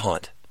the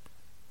haunt.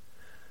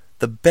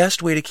 The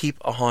best way to keep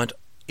a haunt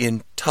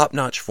in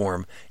top-notch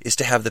form is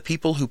to have the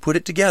people who put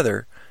it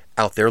together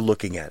out there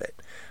looking at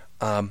it.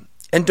 And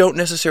don't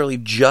necessarily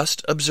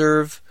just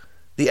observe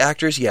the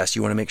actors. Yes,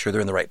 you want to make sure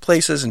they're in the right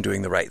places and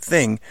doing the right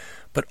thing,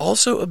 but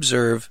also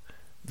observe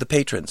the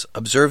patrons.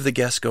 Observe the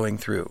guests going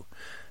through.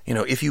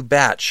 If you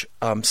batch,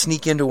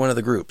 sneak into one of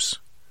the groups.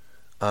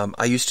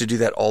 I used to do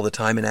that all the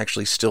time and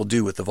actually still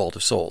do with the Vault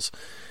of Souls.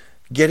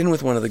 Get in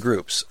with one of the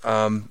groups.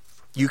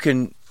 You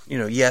can,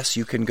 yes,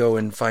 you can go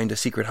and find a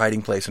secret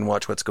hiding place and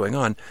watch what's going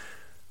on.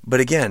 But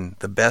again,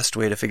 the best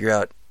way to figure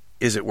out,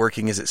 is it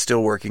working? Is it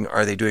still working?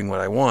 Are they doing what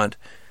I want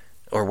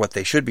or what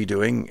they should be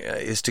doing?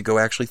 Is to go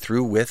actually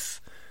through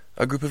with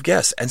a group of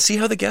guests and see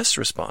how the guests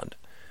respond.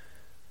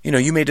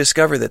 You may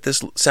discover that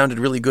this sounded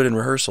really good in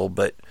rehearsal,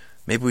 but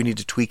maybe we need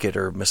to tweak it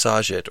or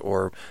massage it,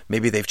 or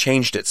maybe they've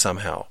changed it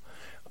somehow.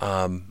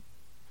 And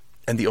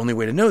the only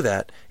way to know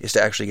that is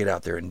to actually get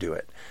out there and do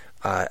it.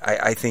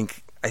 I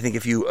think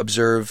if you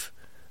observe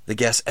the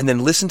guests and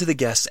then listen to the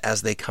guests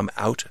as they come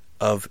out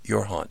of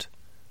your haunt,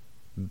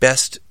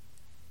 best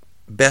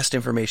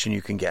information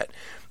you can get.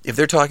 If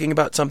they're talking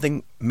about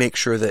something, make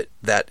sure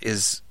that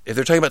is, if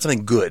they're talking about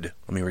something good,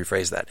 let me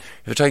rephrase that.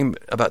 If they're talking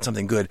about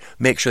something good,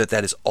 make sure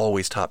that is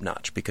always top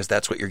notch, because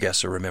that's what your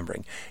guests are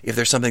remembering. If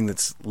there's something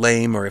that's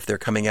lame, or if they're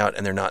coming out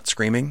and they're not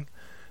screaming,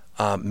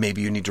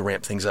 maybe you need to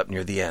ramp things up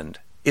near the end,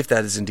 if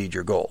that is indeed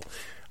your goal.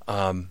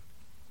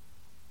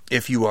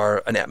 If you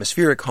are an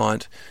atmospheric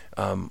haunt,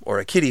 or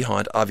a kiddie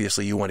haunt,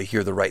 obviously you want to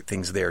hear the right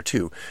things there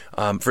too.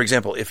 For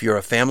example, if you're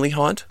a family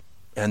haunt,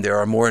 and there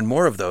are more and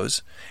more of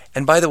those,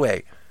 and by the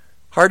way,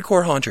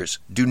 hardcore haunters,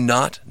 do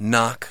not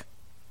knock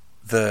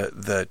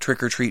the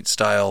trick-or-treat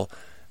style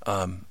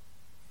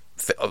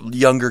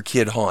younger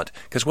kid haunt,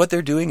 because what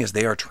they're doing is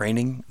they are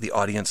training the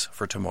audience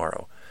for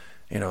tomorrow.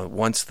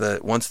 Once the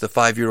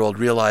 5-year-old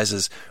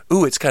realizes,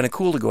 ooh, it's kind of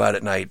cool to go out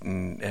at night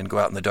and go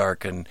out in the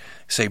dark and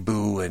say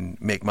boo and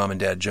make mom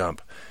and dad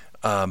jump.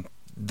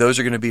 Those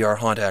are going to be our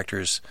haunt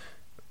actors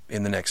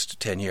in the next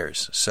 10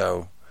 years.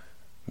 So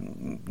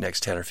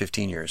next 10 or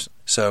 15 years.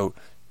 So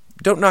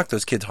don't knock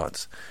those kids'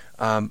 haunts.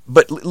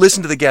 But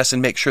listen to the guests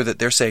and make sure that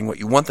they're saying what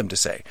you want them to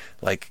say.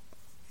 Like,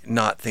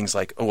 not things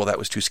like, oh, well, that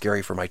was too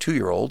scary for my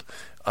 2-year-old.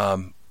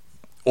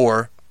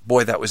 Or,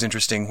 boy, that was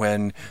interesting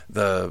when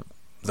the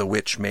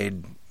witch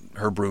made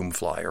her broom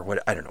fly, or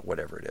what, I don't know,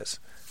 whatever it is.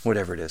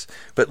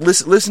 But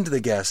listen to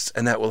the guests,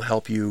 and that will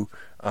help you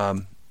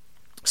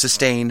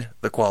sustain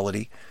the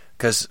quality,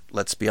 because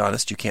let's be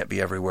honest, you can't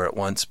be everywhere at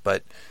once,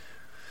 but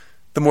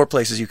the more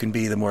places you can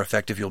be, the more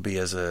effective you'll be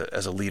as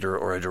a leader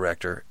or a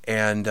director.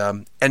 And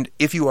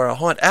if you are a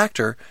haunt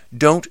actor,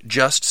 don't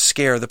just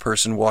scare the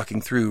person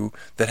walking through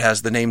that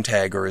has the name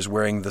tag or is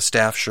wearing the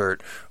staff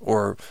shirt,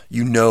 or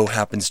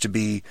happens to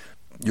be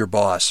your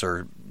boss,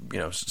 or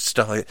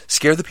stuff like that.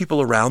 Scare the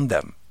people around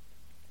them,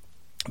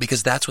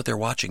 because that's what they're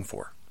watching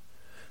for.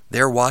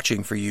 They're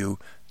watching for you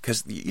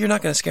because you're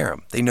not going to scare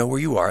them. They know where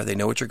you are. They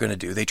know what you're going to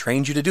do. They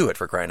trained you to do it,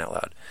 for crying out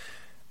loud.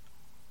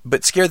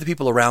 But scare the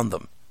people around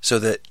them, so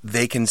that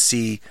they can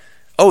see,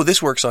 oh,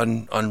 this works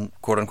on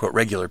quote-unquote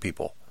regular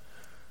people,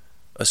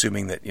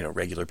 assuming that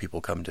regular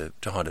people come to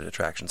haunted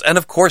attractions. And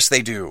of course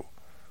they do.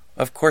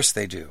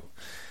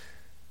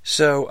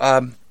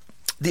 So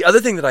the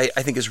other thing that I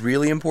think is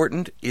really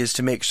important is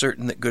to make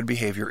certain that good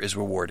behavior is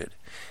rewarded.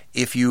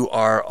 If you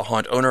are a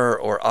haunt owner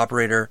or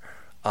operator,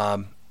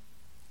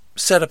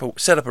 set up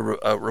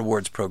a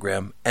rewards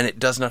program, and it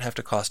does not have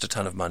to cost a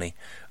ton of money.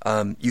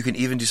 You can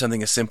even do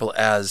something as simple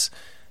as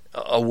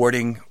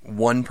awarding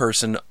one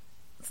person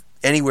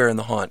anywhere in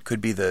the haunt.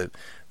 Could be the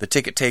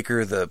ticket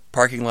taker, the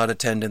parking lot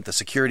attendant, the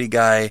security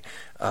guy,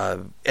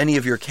 any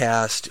of your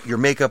cast, your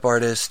makeup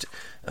artist,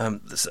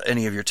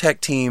 any of your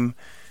tech team.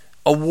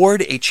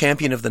 Award a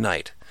champion of the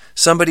night,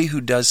 somebody who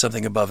does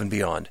something above and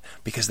beyond,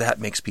 because that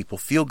makes people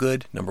feel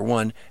good, number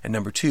one, and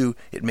number two,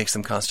 it makes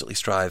them constantly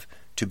strive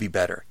to be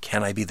better.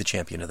 Can I be the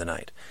champion of the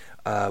night?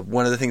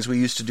 One of the things we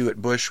used to do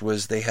at Bush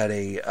was they had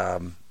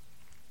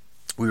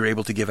we were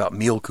able to give out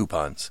meal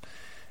coupons.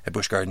 at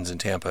Busch Gardens in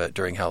Tampa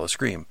during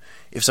Howl-O-Scream.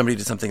 If somebody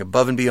did something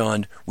above and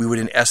beyond, we would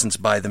in essence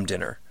buy them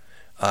dinner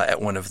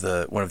at one of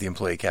the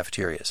employee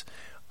cafeterias.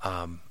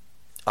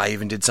 I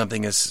even did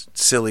something as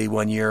silly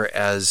one year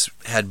as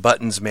had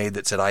buttons made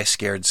that said "I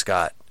scared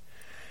Scott,"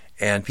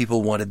 and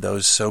people wanted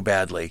those so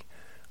badly,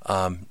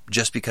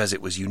 just because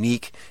it was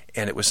unique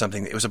and it was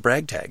something. It was a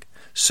brag tag.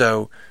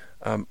 So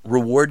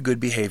reward good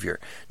behavior.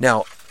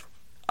 Now,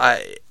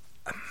 I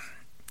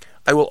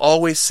will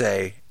always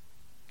say,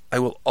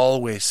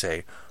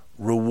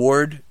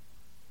 reward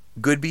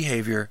good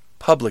behavior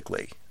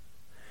publicly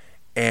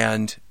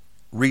and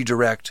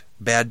redirect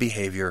bad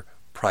behavior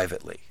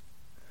privately.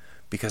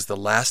 Because the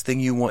last thing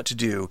you want to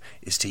do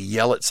is to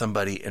yell at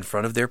somebody in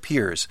front of their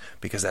peers,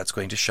 because that's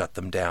going to shut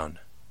them down.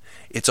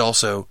 It's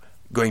also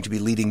going to be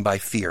leading by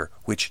fear,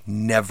 which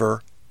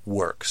never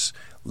works.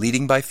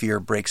 Leading by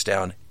fear breaks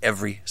down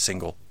every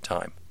single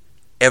time.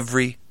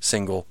 Every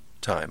single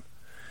time.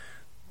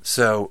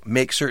 So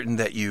make certain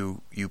that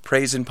you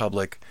praise in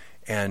public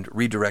and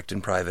redirect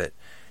in private,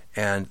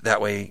 and that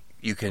way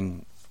you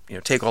can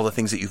take all the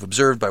things that you've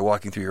observed by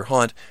walking through your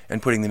haunt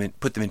and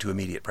put them into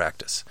immediate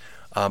practice.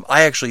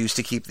 I actually used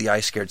to keep the "I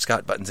Scared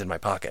Scott" buttons in my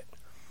pocket,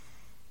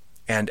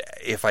 and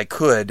if I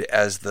could,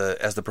 as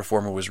the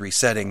performer was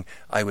resetting,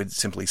 I would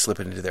simply slip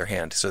it into their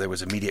hand, so there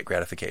was immediate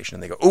gratification,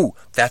 and they go, "Ooh,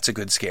 that's a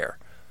good scare."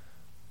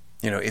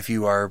 If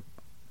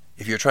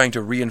you're trying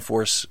to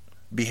reinforce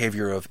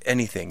behavior of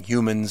anything,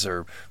 humans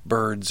or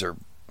birds or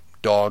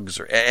dogs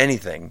or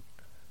anything,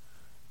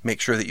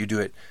 make sure that you do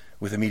it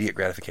with immediate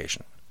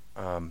gratification,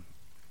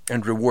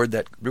 and reward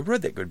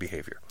that good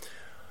behavior.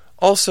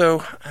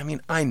 Also,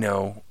 I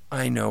know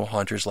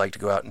haunters like to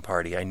go out and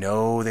party. I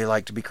know they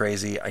like to be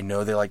crazy. I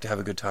know they like to have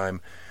a good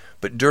time.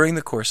 But during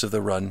the course of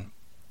the run,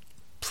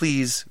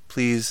 please,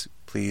 please,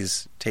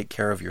 please take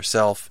care of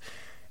yourself.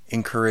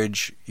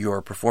 Encourage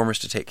your performers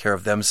to take care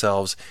of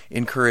themselves.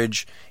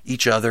 Encourage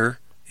each other.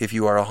 If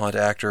you are a haunt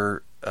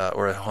actor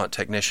or a haunt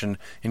technician,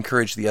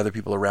 encourage the other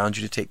people around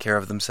you to take care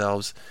of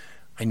themselves.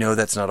 I know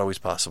that's not always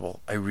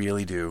possible. I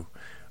really do.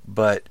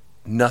 But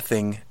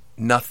nothing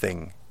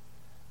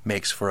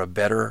makes for a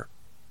better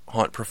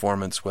haunt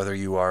performance, whether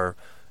you are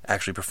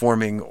actually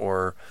performing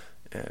or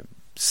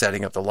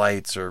setting up the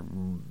lights or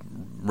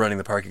running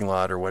the parking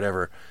lot or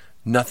whatever.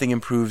 Nothing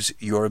improves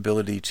your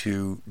ability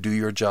to do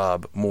your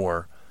job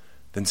more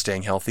than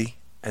staying healthy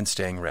and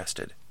staying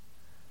rested.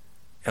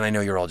 And I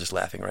know you're all just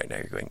laughing right now.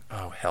 You're going,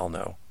 "Oh, hell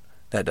no,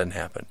 that doesn't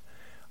happen."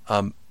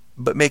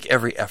 But make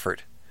every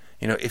effort.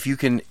 If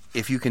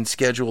you can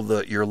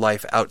schedule your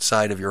life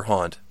outside of your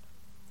haunt,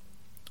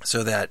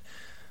 so that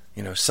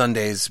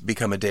Sundays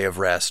become a day of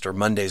rest, or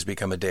Mondays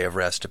become a day of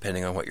rest,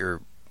 depending on what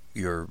your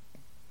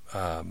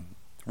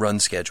run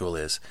schedule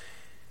is,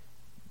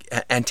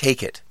 and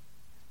take it.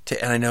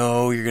 And I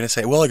know you're going to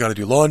say, "Well, I got to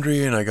do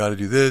laundry, and I got to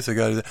do this,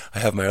 I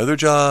have my other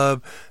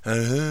job."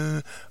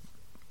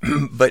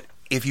 But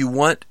if you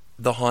want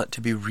the haunt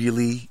to be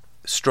really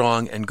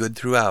strong and good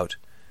throughout,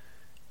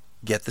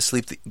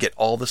 get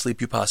all the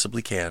sleep you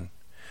possibly can.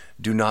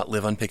 Do not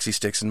live on pixie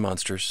sticks and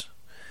monsters,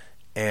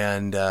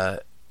 and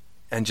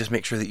just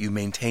make sure that you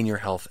maintain your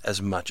health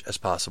as much as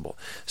possible.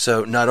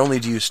 So not only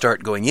do you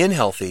start going in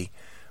healthy,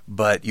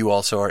 but you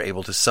also are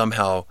able to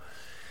somehow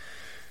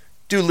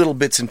do little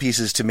bits and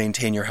pieces to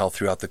maintain your health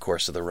throughout the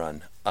course of the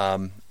run.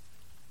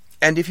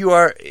 And if you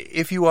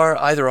are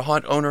either a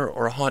haunt owner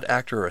or a haunt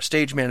actor or a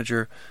stage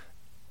manager,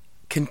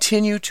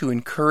 continue to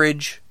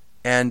encourage,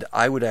 and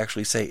I would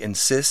actually say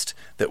insist,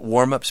 that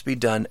warm-ups be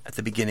done at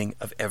the beginning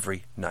of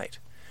every night,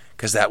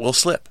 because that will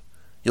slip.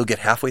 You'll get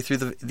halfway through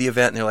the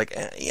event and they're like,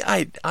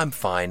 I'm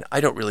fine. I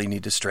don't really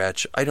need to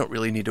stretch. I don't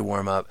really need to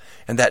warm up.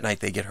 And that night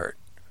they get hurt.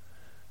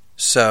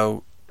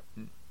 So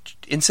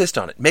insist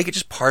on it. Make it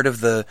just part of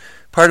the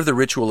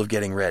ritual of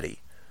getting ready.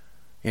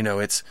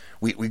 It's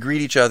we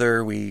greet each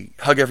other, we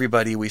hug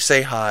everybody, we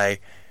say hi,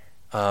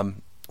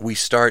 we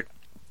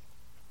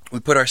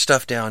put our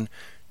stuff down,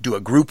 do a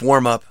group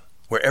warm up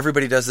where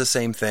everybody does the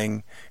same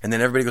thing, and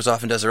then everybody goes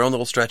off and does their own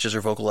little stretches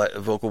or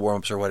vocal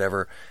warm-ups or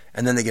whatever,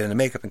 and then they get into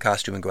makeup and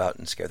costume and go out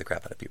and scare the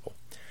crap out of people.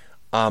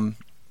 The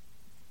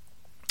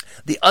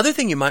other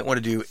thing you might want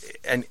to do,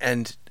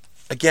 and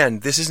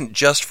again, this isn't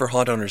just for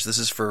haunt owners, this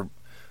is for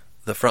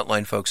the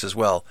frontline folks as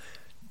well,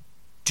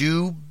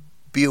 do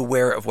be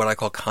aware of what I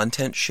call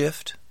content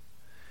shift.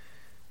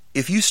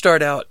 If you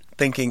start out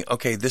thinking,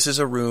 okay, this is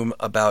a room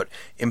about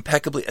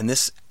impeccably, and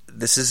this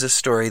is a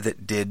story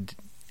that did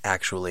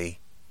actually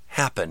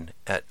happen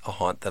at a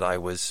haunt that I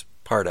was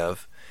part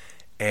of,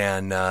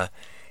 and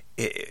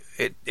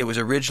it was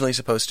originally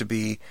supposed to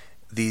be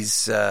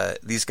these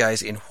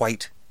guys in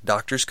white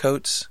doctor's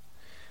coats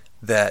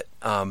that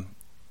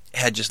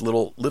had just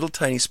little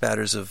tiny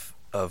spatters of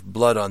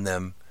blood on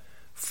them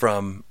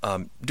from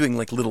doing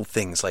like little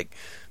things, like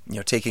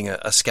taking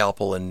a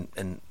scalpel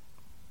and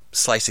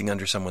slicing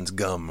under someone's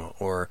gum,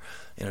 or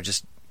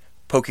just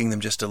poking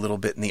them just a little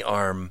bit in the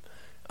arm,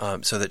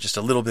 so that just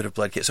a little bit of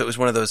blood came. So it was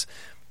one of those.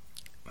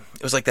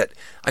 It was like that.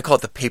 I call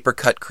it the paper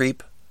cut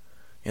creep.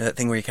 That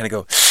thing where you kind of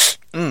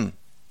go,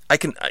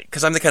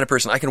 because I'm the kind of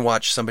person, I can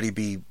watch somebody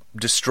be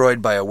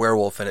destroyed by a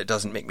werewolf and it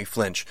doesn't make me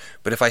flinch.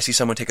 But if I see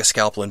someone take a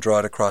scalpel and draw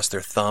it across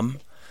their thumb,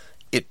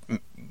 it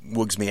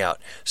woogs me out.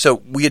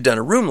 So we had done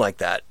a room like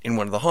that in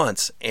one of the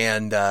haunts,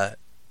 and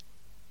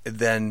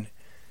then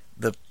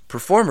the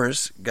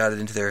performers got it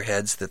into their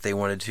heads that they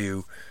wanted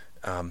to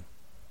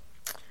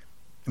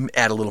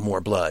add a little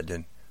more blood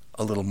and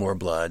a little more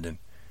blood. And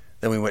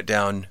then we went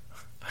down.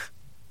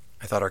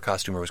 I thought our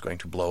costumer was going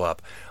to blow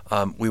up.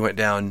 We went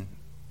down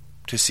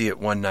to see it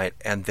one night,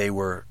 and they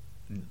were,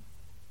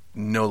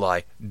 no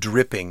lie,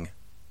 dripping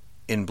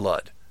in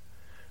blood,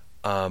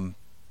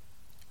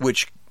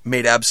 which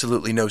made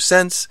absolutely no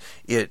sense.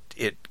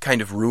 It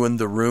kind of ruined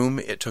the room.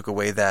 It took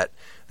away that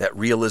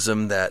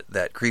realism,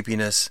 that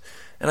creepiness.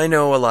 And I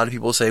know a lot of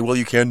people say, well,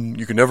 you can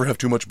never have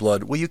too much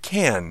blood. Well, you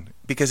can,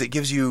 because it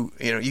gives you,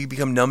 you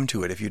become numb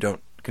to it if you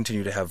don't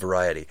continue to have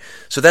variety.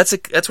 So that's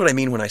what I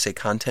mean when I say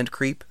content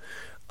creep,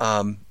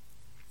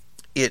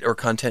 or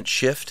content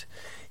shift.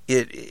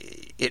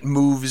 It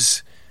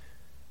moves,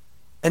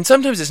 and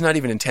sometimes it's not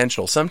even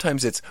intentional.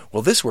 Sometimes it's,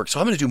 well, this works, so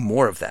I'm going to do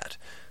more of that.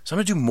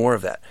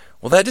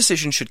 Well, that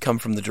decision should come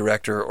from the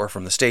director or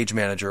from the stage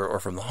manager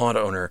or from the haunt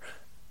owner,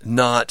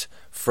 not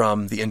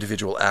from the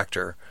individual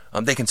actor.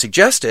 They can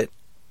suggest it,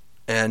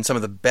 and some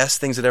of the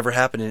best things that ever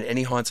happened in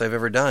any haunts I've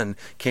ever done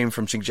came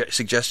from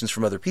suggestions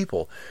from other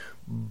people.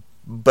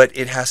 But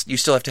you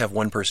still have to have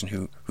one person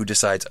who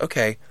decides,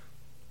 okay,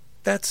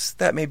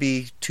 that may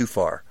be too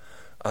far.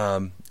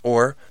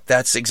 Or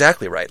that's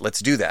exactly right, let's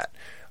do that.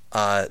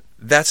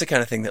 That's the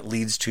kind of thing that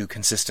leads to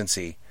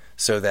consistency,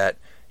 so that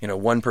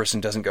one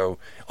person doesn't go,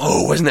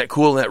 oh, wasn't that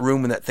cool in that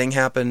room when that thing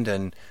happened?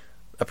 And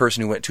a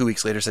person who went 2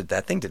 weeks later said,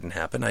 that thing didn't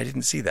happen, I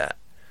didn't see that.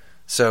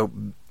 So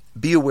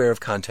be aware of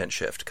content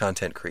shift,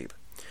 content creep.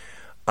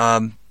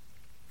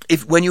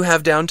 When you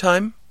have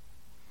downtime,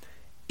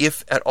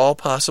 if at all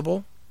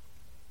possible,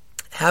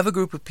 have a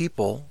group of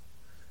people,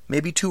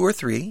 maybe 2 or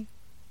 3,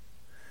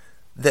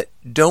 that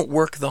don't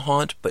work the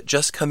haunt, but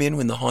just come in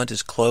when the haunt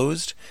is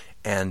closed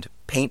and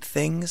paint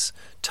things,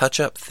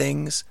 touch up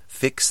things,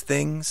 fix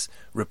things,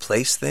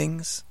 replace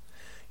things.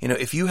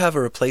 If you have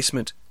a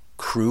replacement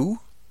crew,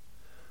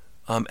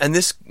 and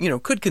this,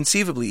 could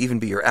conceivably even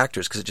be your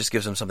actors, because it just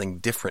gives them something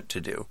different to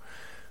do,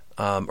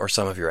 or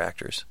some of your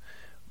actors.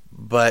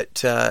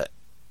 But,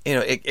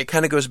 it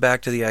kind of goes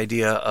back to the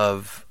idea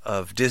of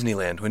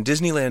Disneyland. When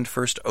Disneyland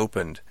first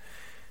opened,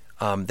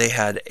 they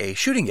had a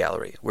shooting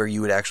gallery where you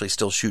would actually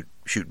still shoot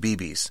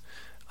BBs.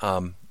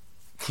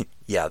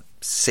 Yeah,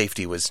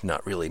 safety was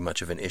not really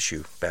much of an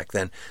issue back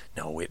then.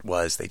 No, it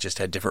was. They just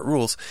had different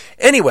rules.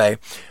 Anyway,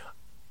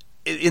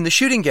 in the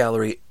shooting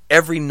gallery,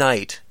 every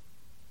night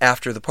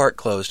after the park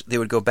closed, they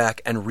would go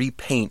back and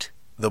repaint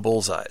the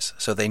bullseyes.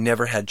 So they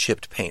never had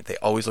chipped paint. They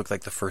always looked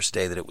like the first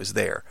day that it was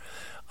there.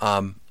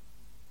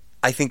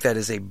 I think that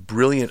is a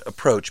brilliant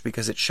approach,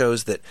 because it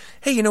shows that,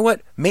 hey, you know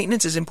what?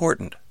 Maintenance is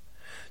important.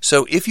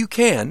 So if you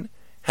can,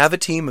 have a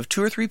team of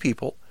 2 or 3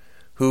 people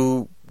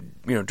who,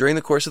 during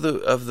the course of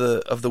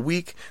the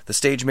week, the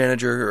stage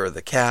manager or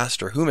the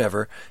cast or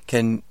whomever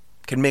can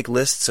make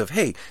lists of,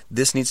 hey,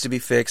 this needs to be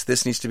fixed,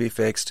 this needs to be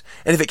fixed.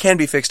 And if it can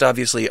be fixed,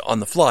 obviously, on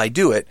the fly,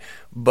 do it.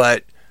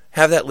 But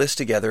have that list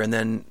together, and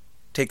then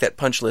take that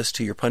punch list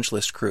to your punch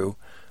list crew,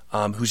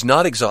 who's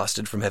not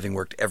exhausted from having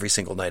worked every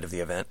single night of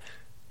the event,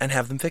 and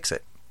have them fix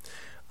it.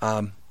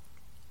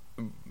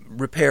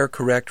 Repair,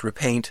 correct,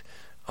 repaint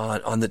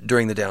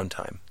during the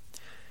downtime.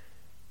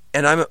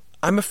 And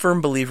I'm a firm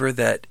believer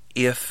that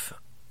if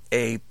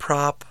a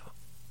prop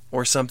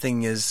or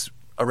something is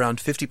around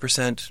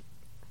 50%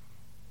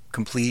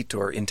 complete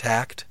or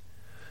intact,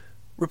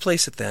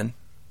 replace it then,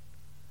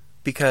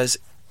 because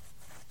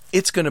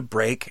it's going to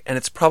break, and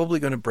it's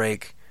probably going to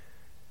break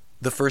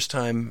the first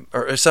time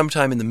or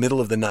sometime in the middle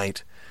of the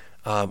night,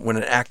 when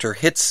an actor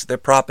hits their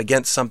prop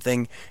against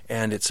something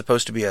and it's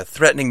supposed to be a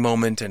threatening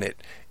moment, and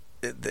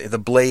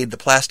the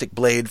plastic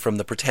blade from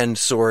the pretend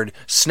sword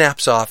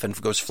snaps off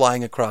and goes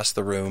flying across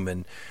the room,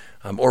 and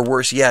or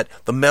worse yet,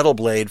 the metal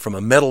blade from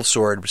a metal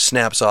sword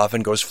snaps off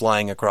and goes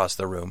flying across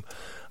the room.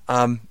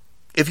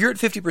 If you're at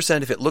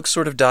 50%, if it looks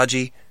sort of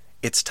dodgy,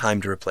 it's time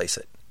to replace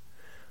it.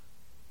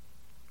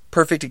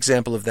 Perfect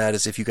example of that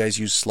is if you guys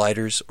use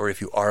sliders, or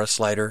if you are a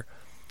slider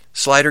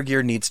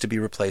gear needs to be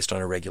replaced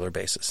on a regular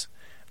basis.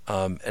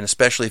 And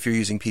especially if you're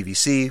using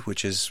PVC,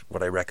 which is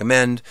what I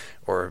recommend,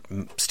 or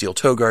steel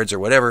toe guards or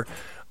whatever,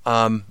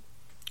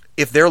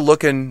 if they're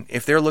looking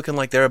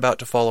like they're about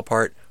to fall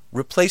apart,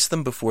 replace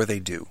them before they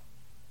do.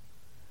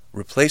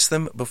 Replace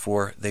them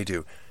before they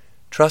do.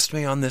 Trust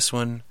me on this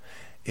one.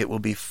 It will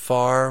be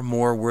far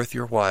more worth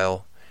your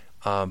while,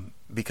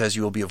 because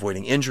you will be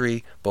avoiding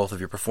injury, both of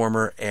your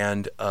performer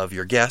and of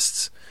your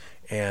guests,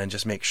 and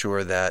just make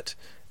sure that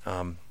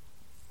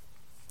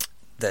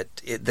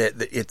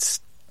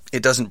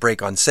it doesn't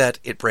break on set.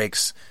 It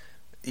breaks.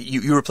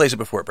 You replace it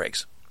before it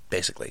breaks,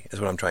 basically, is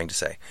what I'm trying to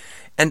say.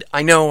 And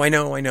I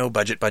know,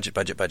 budget.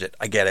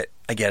 I get it.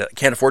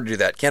 Can't afford to do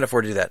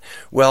that.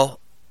 Well,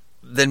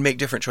 then make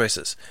different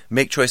choices.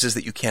 Make choices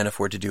that you can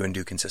afford to do and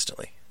do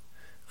consistently.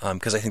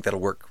 Because I think that'll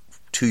work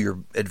to your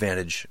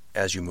advantage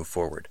as you move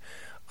forward.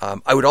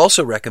 I would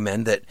also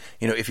recommend that,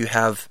 if you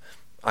have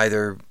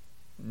either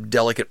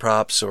delicate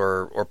props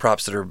or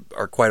props that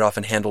are quite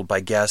often handled by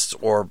guests,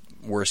 or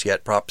worse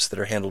yet, props that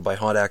are handled by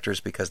haunt actors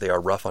because they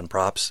are rough on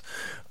props,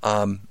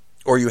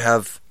 or you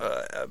have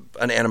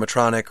an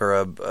animatronic or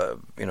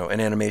an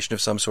animation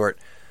of some sort,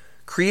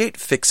 create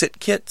fix-it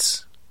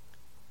kits.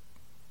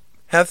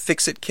 Have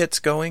fix-it kits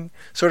going,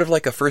 sort of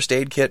like a first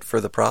aid kit for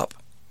the prop.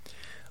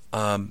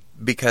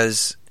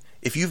 Because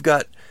if you've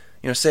got,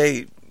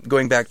 say,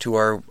 going back to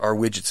our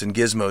widgets and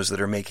gizmos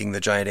that are making the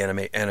giant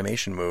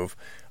animation move,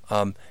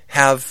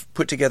 have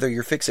put together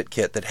your fix-it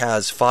kit that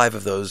has 5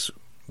 of those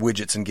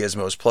widgets and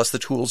gizmos, plus the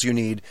tools you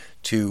need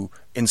to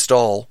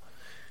install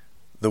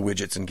the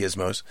widgets and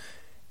gizmos,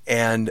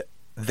 and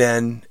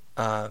then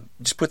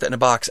just put that in a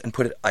box and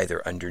put it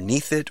either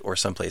underneath it or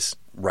someplace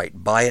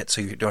right by it, so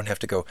you don't have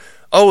to go,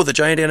 oh, the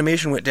giant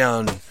animation went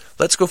down,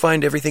 let's go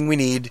find everything we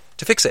need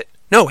to fix it.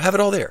 No, have it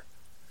all there.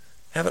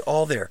 Have it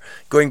all there.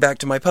 Going back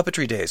to my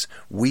puppetry days,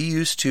 we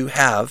used to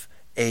have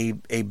a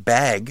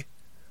bag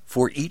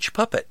for each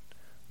puppet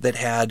that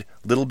had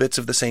little bits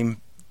of the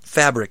same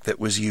fabric that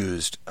was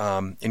used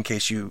in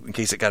case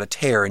it got a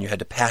tear and you had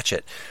to patch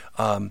it.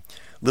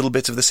 Little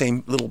bits of the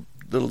same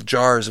little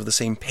jars of the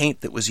same paint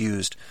that was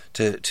used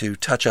to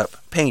touch up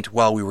paint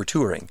while we were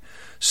touring.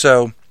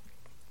 So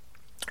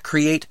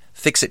create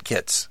fix-it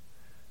kits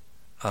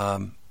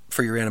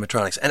for your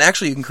animatronics. And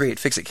actually you can create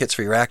fix-it kits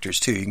for your actors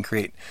too. You can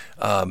create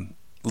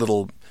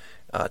little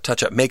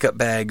touch-up makeup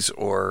bags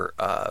or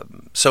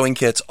sewing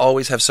kits.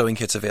 Always have sewing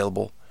kits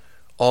available.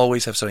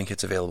 Always have sewing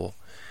kits available.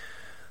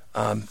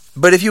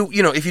 But if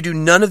you do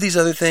none of these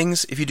other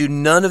things, if you do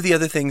none of the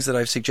other things that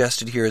I've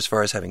suggested here as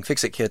far as having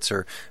fix-it kits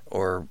or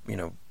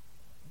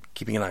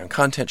keeping an eye on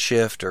content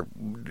shift or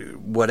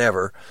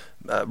whatever,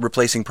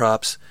 replacing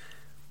props,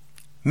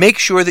 make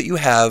sure that you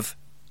have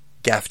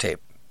gaff tape.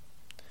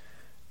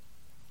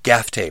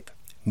 Gaff tape.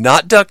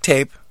 Not duct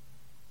tape.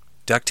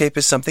 Duct tape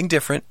is something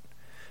different.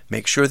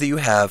 Make sure that you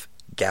have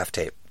gaff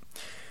tape.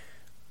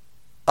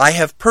 I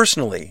have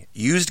personally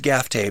used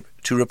gaff tape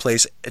to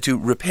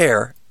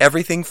repair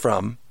everything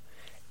from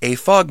a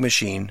fog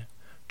machine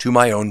to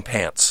my own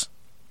pants.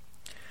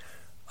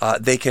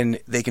 It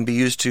can be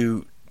used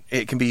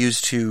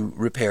to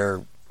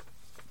repair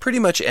pretty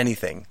much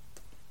anything.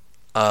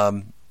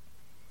 And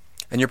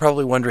you're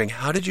probably wondering,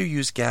 how did you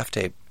use gaff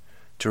tape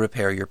to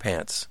repair your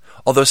pants?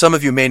 Although some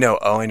of you may know,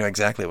 I know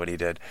exactly what he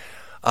did.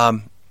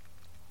 I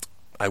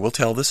will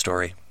tell the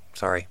story.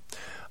 Sorry.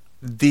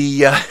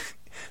 There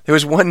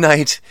was one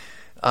night,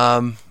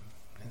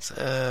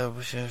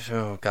 several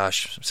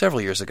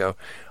years ago,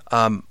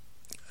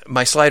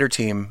 my slider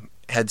team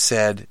had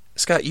said,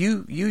 Scott,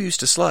 you used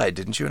to slide,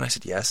 didn't you? And I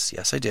said,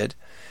 yes, I did.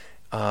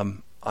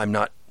 I'm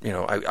not,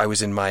 I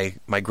was in my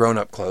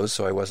grown-up clothes,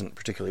 so I wasn't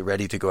particularly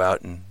ready to go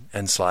out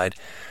and slide.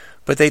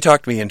 But they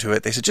talked me into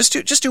it. They said,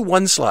 just do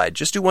one slide.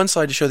 Just do one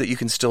slide to show that you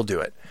can still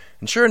do it.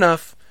 And sure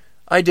enough,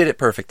 I did it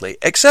perfectly,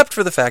 except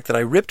for the fact that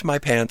I ripped my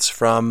pants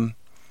from,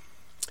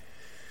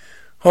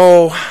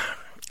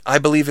 I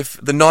believe if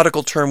the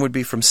nautical term would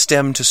be from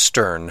stem to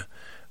stern,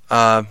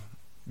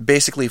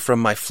 basically from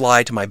my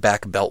fly to my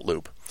back belt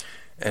loop,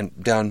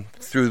 and down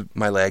through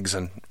my legs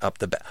and up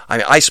the back.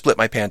 I split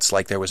my pants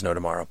like there was no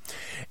tomorrow.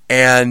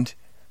 And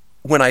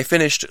when I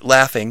finished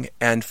laughing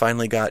and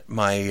finally got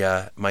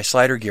my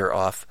slider gear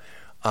off,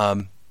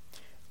 I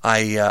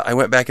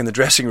went back in the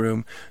dressing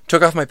room,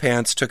 took off my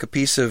pants, took a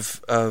piece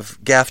of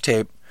gaff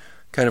tape,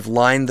 kind of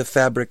lined the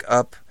fabric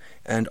up,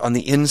 and on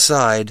the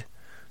inside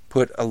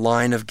put a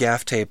line of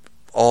gaff tape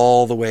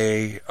all the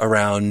way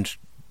around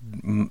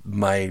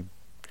my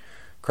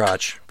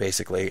crotch,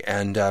 basically,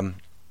 and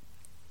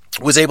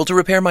was able to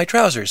repair my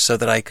trousers so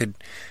that I could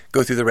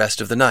go through the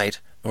rest of the night,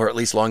 or at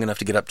least long enough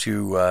to get up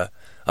to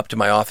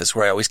my office,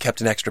 where I always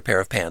kept an extra pair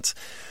of pants.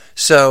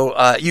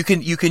 So you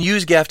can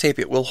use gaff tape.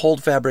 It will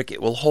hold fabric.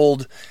 It will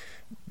hold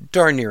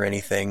darn near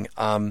anything.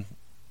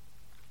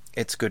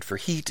 It's good for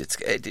heat. It's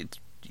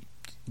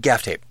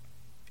gaff tape.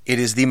 It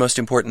is the most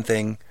important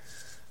thing.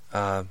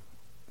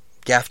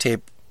 Gaff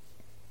tape,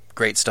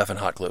 great stuff in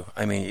hot glue.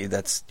 I mean,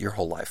 that's your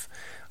whole life.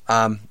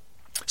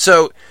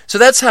 So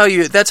that's how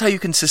you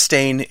can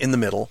sustain in the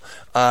middle.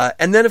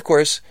 And then, of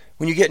course,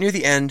 when you get near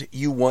the end,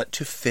 you want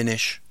to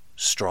finish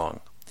strong.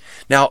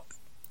 Now,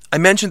 I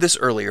mentioned this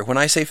earlier. When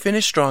I say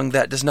finish strong,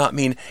 that does not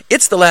mean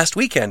it's the last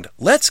weekend.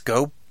 Let's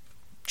go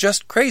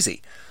just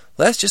crazy.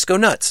 Let's just go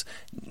nuts.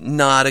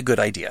 Not a good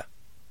idea.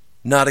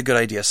 Not a good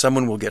idea.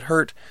 Someone will get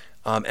hurt,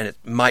 and it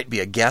might be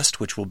a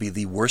guest, which will be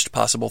the worst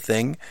possible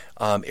thing.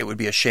 It would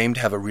be a shame to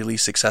have a really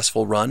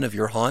successful run of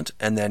your haunt,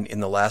 and then in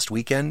the last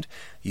weekend,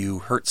 you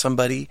hurt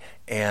somebody,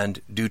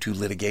 and due to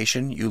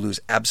litigation, you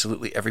lose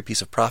absolutely every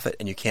piece of profit,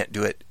 and you can't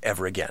do it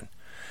ever again.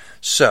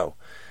 So,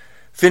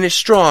 finish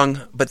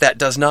strong, but that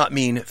does not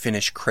mean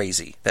finish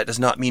crazy. That does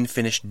not mean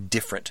finish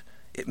different.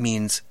 It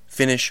means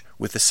finish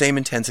with the same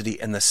intensity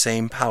and the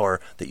same power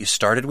that you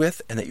started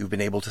with and that you've been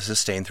able to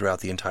sustain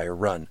throughout the entire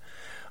run.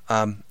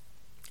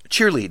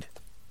 Cheerlead.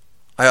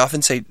 I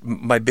often say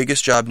my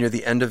biggest job near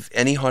the end of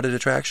any haunted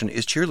attraction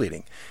is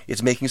cheerleading.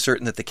 It's making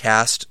certain that the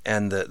cast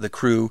and the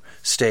crew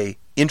stay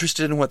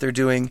interested in what they're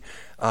doing.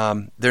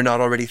 They're not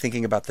already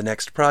thinking about the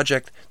next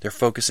project. They're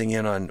focusing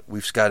in on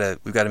we've got to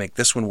make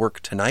this one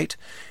work tonight.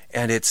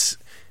 And it's,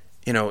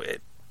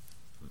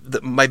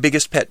 my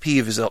biggest pet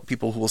peeve is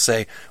people who will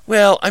say,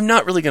 well, I'm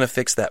not really going to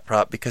fix that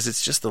prop because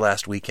it's just the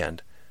last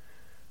weekend.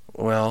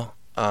 Well,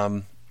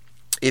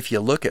 if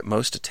you look at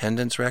most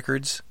attendance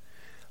records,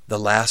 the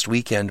last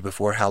weekend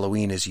before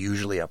Halloween is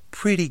usually a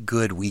pretty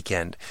good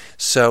weekend.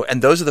 So, and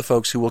those are the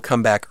folks who will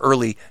come back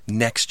early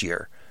next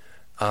year.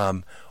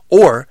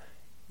 Or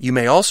you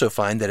may also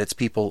find that it's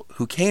people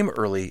who came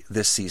early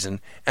this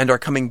season and are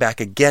coming back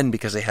again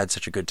because they had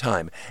such a good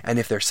time. And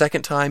if their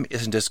second time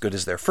isn't as good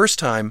as their first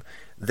time,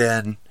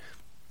 then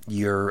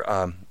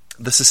the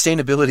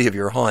sustainability of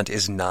your haunt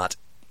is not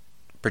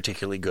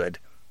particularly good.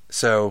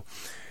 So,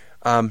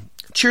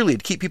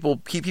 cheerlead, keep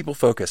people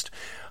focused.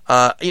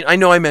 I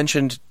know I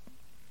mentioned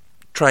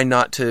try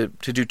not to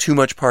do too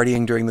much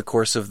partying during the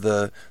course of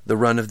the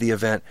run of the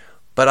event,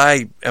 but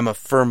I am a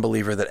firm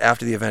believer that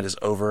after the event is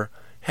over,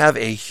 have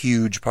a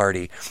huge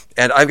party.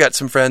 And I've got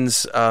some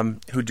friends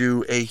who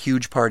do a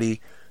huge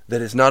party that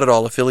is not at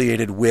all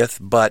affiliated with,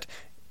 but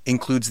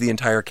includes the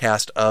entire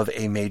cast of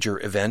a major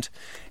event.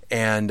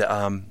 And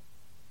I'm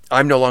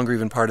no longer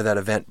even part of that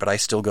event, but I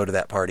still go to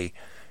that party.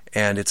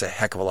 And it's a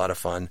heck of a lot of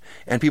fun.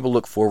 And people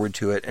look forward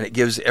to it, and it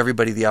gives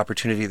everybody the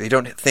opportunity. They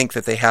don't think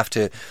that they have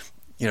to,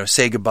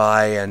 say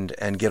goodbye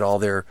and get all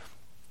their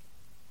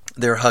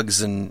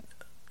hugs and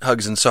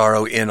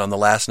sorrow in on the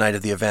last night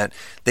of the event.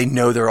 They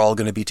know they're all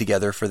going to be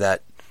together for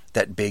that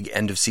big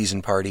end of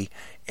season party,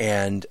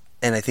 and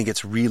I think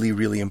it's really,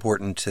 really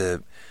important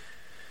to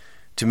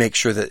make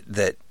sure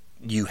that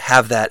you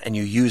have that and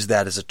you use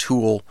that as a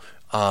tool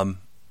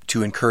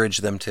to encourage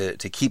them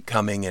to keep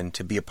coming and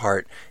to be a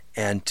part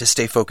and to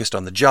stay focused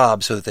on the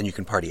job so that then you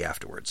can party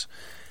afterwards.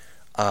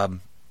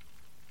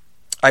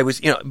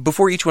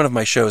 Before each one of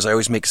my shows, I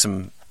always make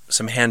some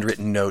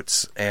handwritten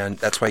notes, and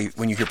that's why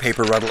when you hear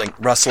paper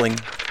rustling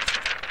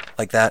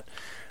like that,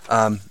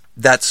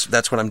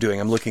 that's what I'm doing.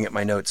 I'm looking at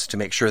my notes to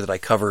make sure that I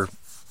cover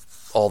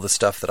all the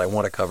stuff that I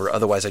want to cover.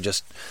 Otherwise, I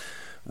just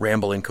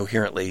ramble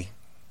incoherently.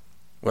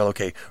 Well,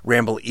 okay,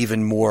 ramble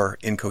even more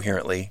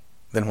incoherently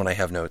than when I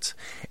have notes.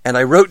 And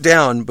I wrote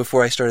down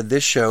before I started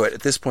this show,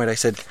 at this point I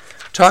said,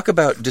 talk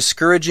about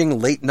discouraging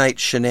late night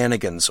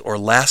shenanigans or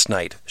last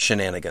night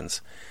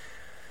shenanigans.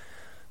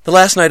 The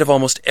last night of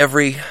almost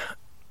every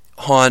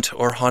haunt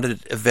or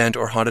haunted event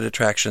or haunted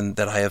attraction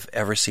that I have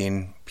ever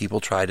seen, people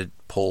try to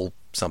pull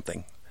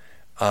something.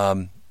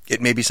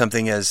 It may be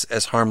something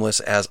as harmless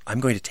as, I'm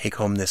going to take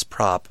home this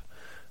prop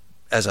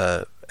as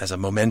a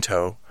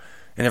memento,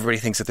 and everybody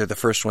thinks that they're the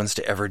first ones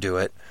to ever do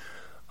it.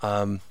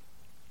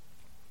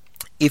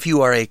 If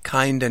you are a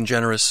kind and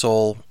generous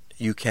soul,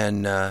 you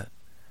can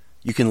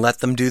let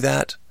them do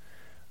that,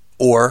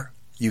 or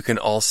you can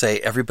all say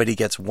everybody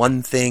gets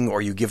one thing,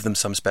 or you give them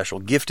some special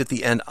gift at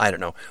the end. I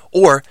don't know.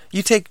 Or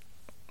you take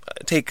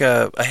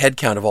a head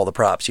count of all the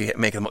props. You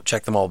make them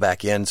check them all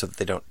back in so that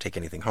they don't take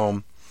anything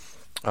home.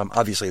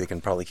 Obviously, they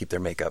can probably keep their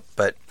makeup,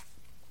 but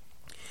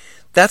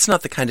that's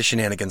not the kind of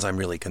shenanigans I'm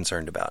really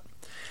concerned about.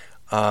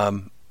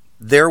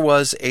 There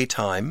was a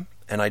time,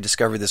 and I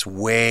discovered this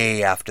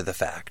way after the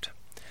fact,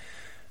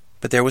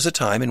 but there was a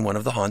time in one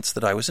of the haunts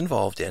that I was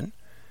involved in,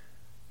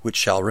 which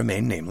shall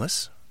remain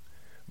nameless.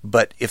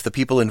 But if the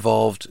people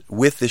involved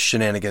with this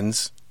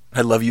shenanigans,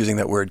 I love using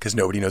that word because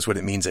nobody knows what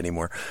it means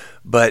anymore.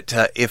 But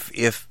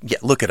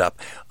look it up.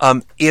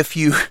 If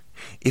you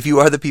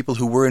are the people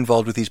who were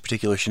involved with these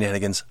particular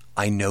shenanigans,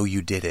 I know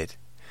you did it.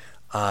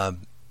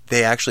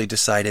 They actually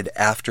decided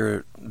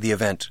after the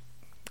event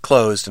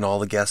closed and all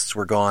the guests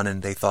were gone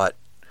and they thought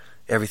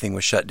everything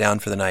was shut down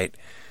for the night,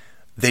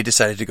 they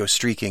decided to go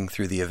streaking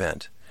through the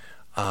event.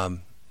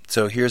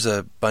 So here's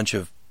a bunch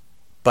of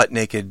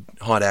butt-naked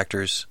haunt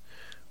actors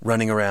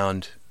running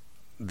around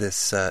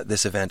this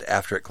event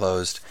after it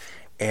closed,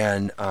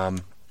 and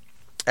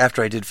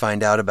after I did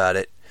find out about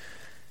it,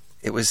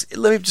 it was,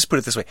 let me just put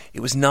it this way, it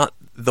was not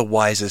the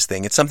wisest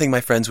thing. It's something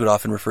my friends would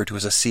often refer to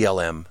as a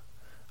CLM,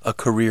 a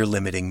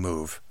career-limiting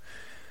move.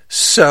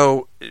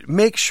 So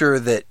make sure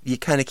that you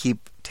kind of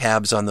keep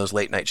tabs on those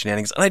late-night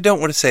shenanigans. And I don't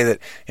want to say that,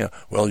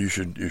 well, you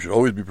should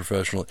always be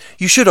professional.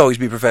 You should always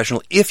be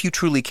professional if you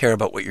truly care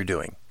about what you're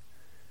doing.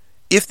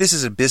 If this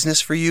is a business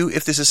for you,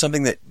 if this is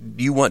something that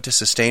you want to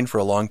sustain for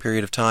a long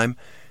period of time,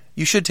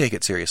 you should take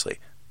it seriously.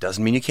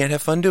 Doesn't mean you can't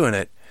have fun doing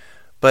it,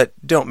 but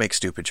don't make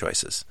stupid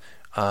choices.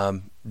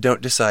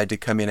 Don't decide to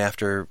come in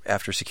after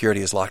security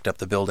has locked up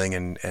the building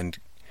and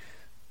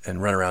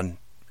run around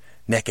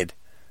naked.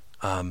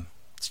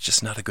 It's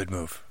just not a good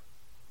move.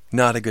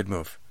 Not a good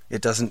move.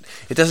 It doesn't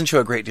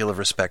show a great deal of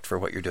respect for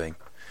what you're doing.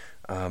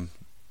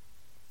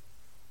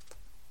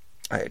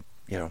 It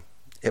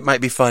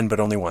might be fun, but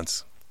only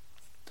once.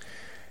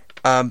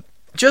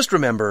 Just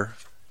remember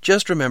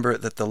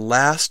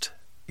that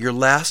your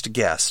last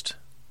guest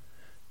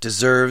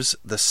deserves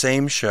the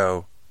same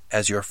show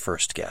as your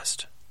first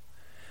guest.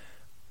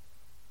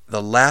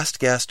 the last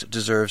guest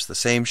deserves the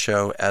same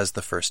show as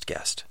the first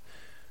guest.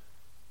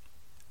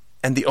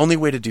 And the only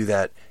way to do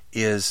that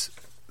is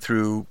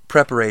through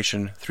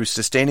preparation, through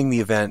sustaining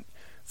the event,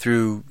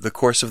 through the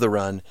course of the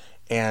run,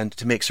 and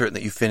to make certain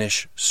that you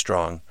finish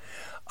strong.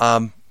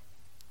 I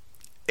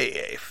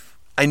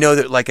know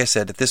that, like I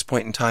said, at this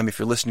point in time, if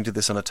you're listening to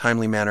this on a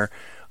timely manner,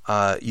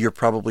 you're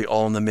probably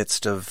all in the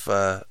midst of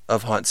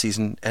haunt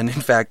season. And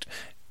in fact,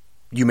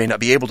 you may not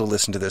be able to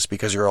listen to this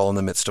because you're all in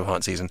the midst of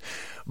haunt season.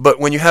 But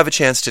when you have a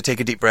chance to take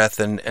a deep breath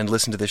and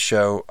listen to this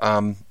show,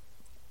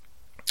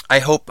 I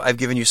hope I've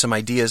given you some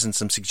ideas and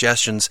some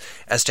suggestions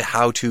as to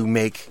how to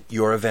make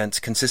your events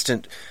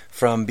consistent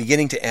from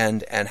beginning to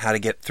end and how to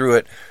get through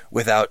it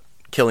without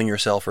killing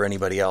yourself or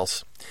anybody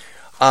else.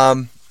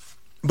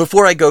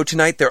 Before I go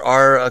tonight, there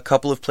are a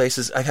couple of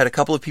places. I've had a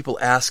couple of people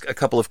ask a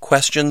couple of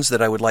questions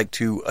that I would like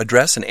to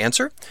address and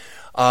answer.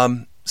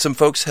 Some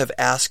folks have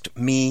asked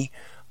me,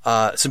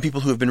 some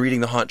people who have been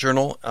reading the Haunt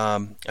Journal.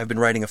 I've been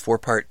writing a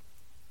 4-part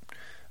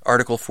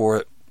article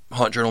for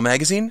Haunt Journal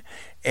magazine,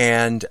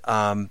 and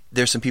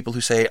there's some people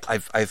who say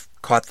I've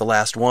caught the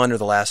last one or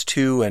the last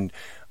two, and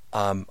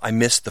I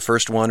missed the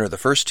first one or the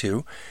first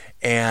two,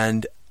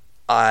 and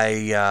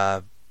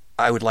I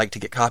would like to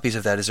get copies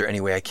of that. Is there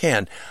any way I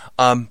can?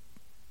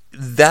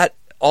 That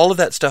all of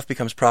that stuff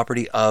becomes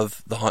property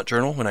of the Haunt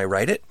Journal when I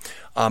write it.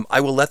 I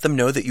will let them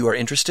know that you are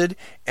interested,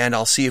 and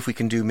I'll see if we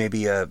can do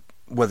maybe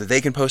whether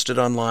they can post it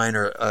online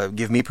or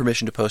give me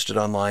permission to post it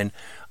online.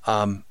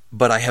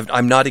 But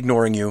I'm not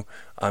ignoring you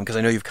because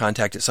I know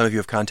some of you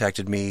have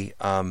contacted me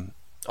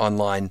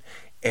online,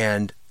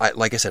 and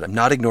like I said, I'm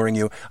not ignoring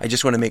you. I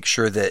just want to make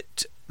sure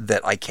that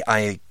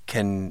I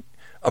can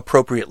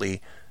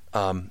appropriately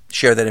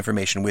share that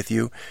information with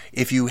you.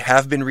 If you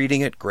have been reading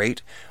it,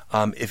 great.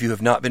 If you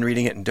have not been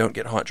reading it and don't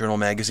get Haunt Journal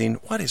magazine,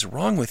 what is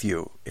wrong with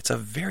you? It's a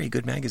very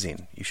good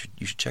magazine. You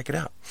should check it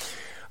out.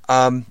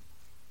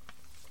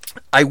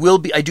 I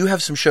do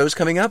have some shows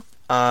coming up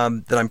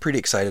that I'm pretty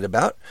excited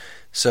about.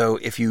 So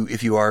if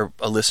you are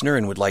a listener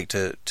and would like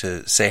to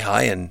say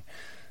hi, and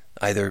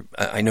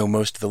I know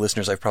most of the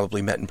listeners I've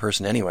probably met in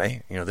person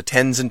anyway, the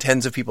tens and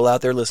tens of people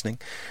out there listening.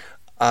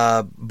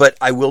 But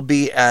I will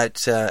be at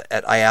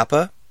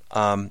IAAPA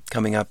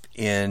coming up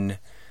in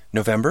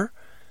November,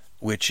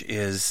 which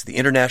is the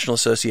International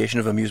Association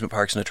of Amusement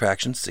Parks and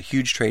Attractions. It's a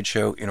huge trade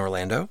show in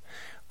Orlando.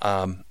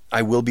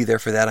 I will be there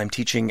for that. I'm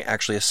teaching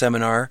actually a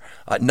seminar,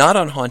 not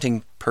on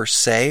haunting per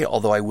se,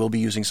 although I will be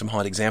using some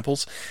haunt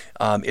examples.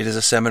 It is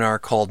a seminar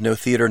called No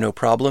Theater, No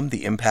Problem,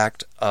 The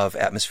Impact of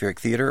Atmospheric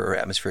Theater or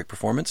Atmospheric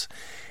Performance.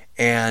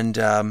 And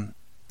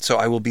so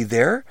I will be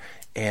there.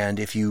 And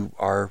if you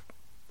are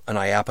an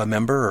IAAPA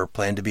member or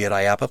plan to be at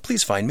IAAPA,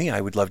 please find me.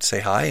 I would love to say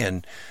hi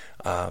and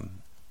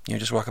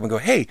just walk up and go,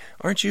 "Hey,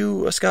 aren't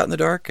you a Scott in the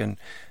Dark?" And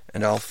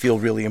I'll feel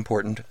really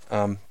important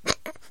and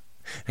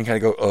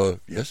kind of go,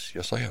 yes,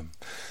 I am."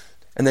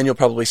 And then you'll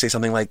probably say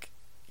something like,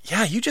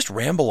 "Yeah, you just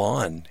ramble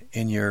on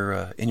in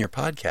your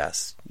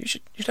podcast. You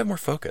should have more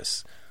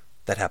focus."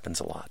 That happens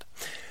a lot.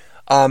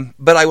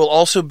 But I will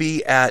also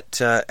be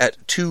at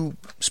 2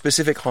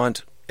 specific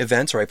haunt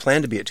events, or I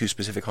plan to be at 2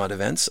 specific haunt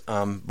events,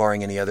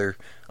 barring any other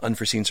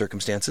unforeseen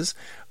circumstances.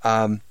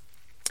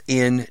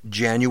 In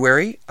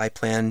January, I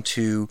plan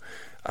to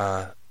be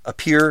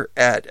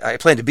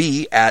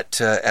at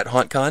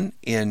HauntCon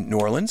in New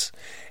Orleans,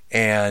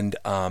 and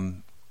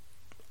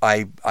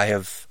I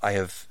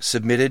have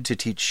submitted to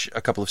teach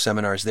a couple of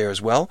seminars there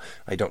as well.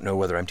 I don't know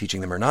whether I'm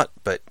teaching them or not,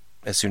 but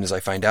as soon as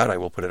I find out, I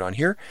will put it on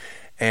here.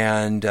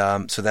 And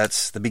so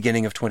that's the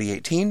beginning of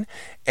 2018,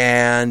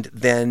 and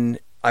then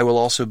I will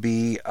also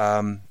be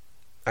at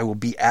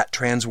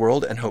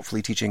Transworld and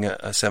hopefully teaching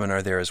a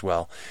seminar there as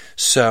well.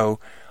 So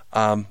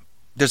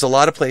there's a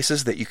lot of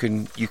places that you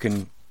can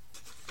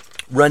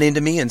run into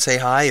me and say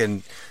hi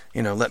and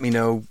let me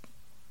know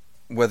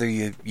whether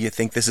you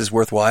think this is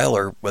worthwhile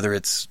or whether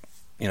it's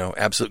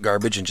absolute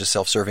garbage and just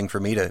self-serving for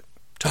me to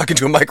talk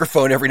into a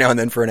microphone every now and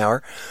then for an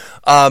hour.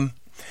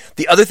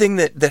 The other thing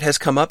that has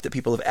come up that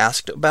people have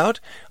asked about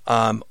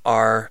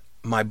are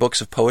my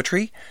books of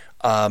poetry.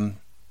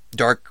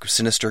 Dark,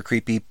 sinister,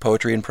 creepy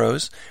poetry and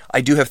prose.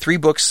 I do have 3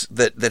 books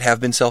that have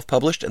been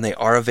self-published, and they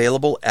are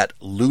available at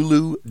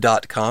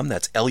lulu.com.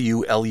 That's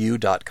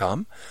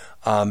LULU.com.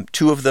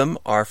 2 of them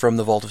are from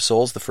the Vault of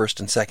Souls, the first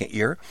and second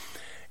year.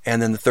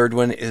 And then the third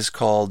one is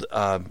called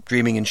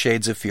Dreaming in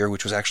Shades of Fear,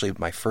 which was actually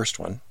my first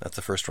one. That's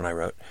the first one I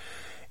wrote.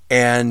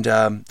 And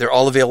they're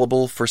all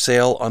available for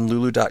sale on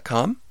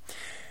lulu.com.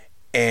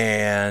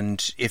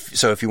 And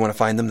if you want to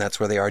find them, that's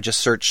where they are. Just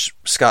search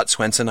Scott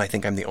Swenson. I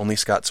think I'm the only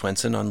Scott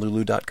Swenson on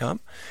lulu.com.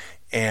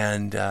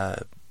 And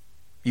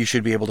you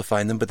should be able to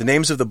find them. But the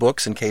names of the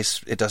books, in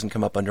case it doesn't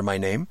come up under my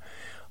name,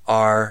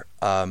 are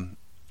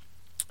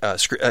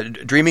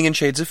Dreaming in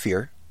Shades of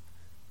Fear,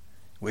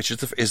 which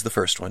is the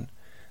first one.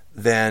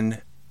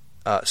 Then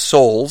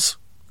Souls,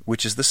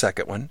 which is the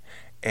second one.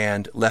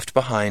 And Left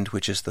Behind,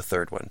 which is the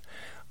third one.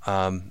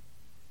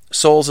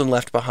 Souls and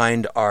Left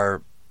Behind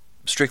are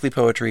strictly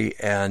poetry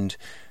and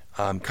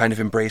kind of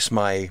embrace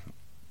my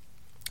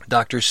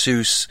Dr.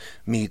 Seuss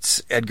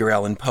meets Edgar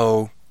Allan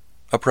Poe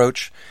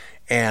approach,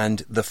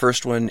 and the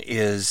first one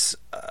is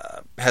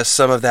has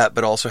some of that,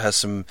 but also has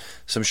some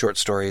short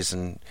stories,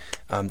 and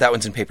that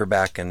one's in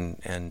paperback,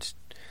 and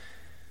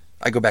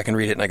I go back and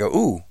read it, and I go,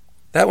 ooh,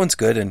 that one's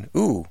good, and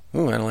ooh, I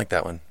don't like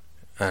that one.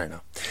 I don't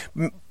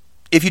know.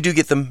 If you do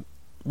get them,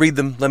 read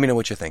them. Let me know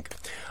what you think.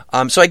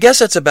 So I guess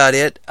that's about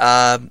it.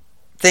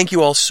 Thank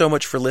you all so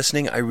much for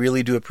listening. I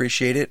really do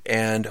appreciate it,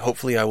 and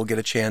hopefully I will get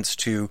a chance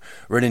to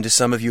run into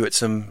some of you at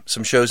some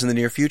shows in the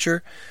near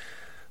future.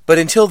 But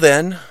until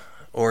then,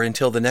 or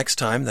until the next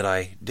time that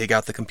I dig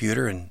out the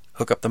computer and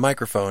hook up the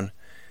microphone,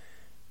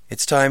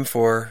 it's time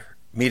for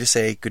me to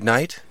say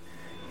goodnight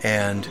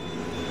and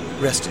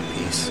rest in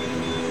peace.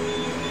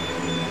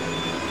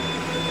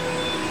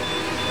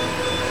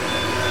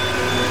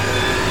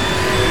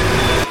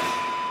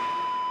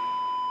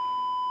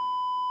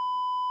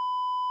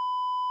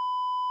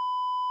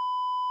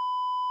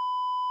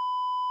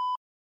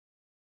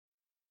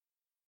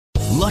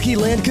 Lucky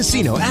Land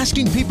Casino,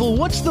 asking people,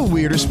 what's the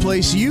weirdest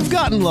place you've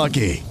gotten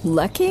lucky?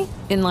 Lucky?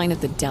 In line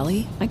at the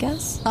deli, I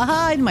guess?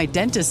 Aha, in my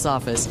dentist's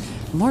office.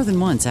 More than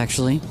once,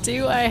 actually.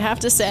 Do I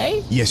have to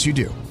say? Yes, you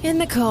do. In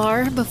the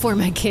car before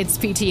my kids'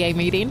 PTA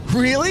meeting.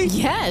 Really?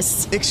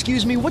 Yes.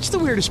 Excuse me, what's the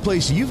weirdest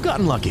place you've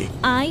gotten lucky?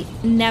 I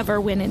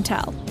never win and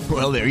tell.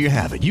 Well, there you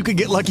have it. You can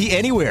get lucky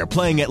anywhere,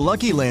 playing at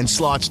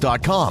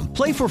LuckyLandSlots.com.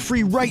 Play for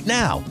free right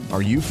now.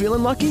 Are you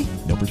feeling lucky?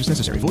 No purchase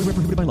necessary. Void where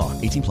prohibited by law.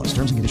 18+.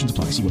 Terms and conditions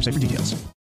apply. See website for details.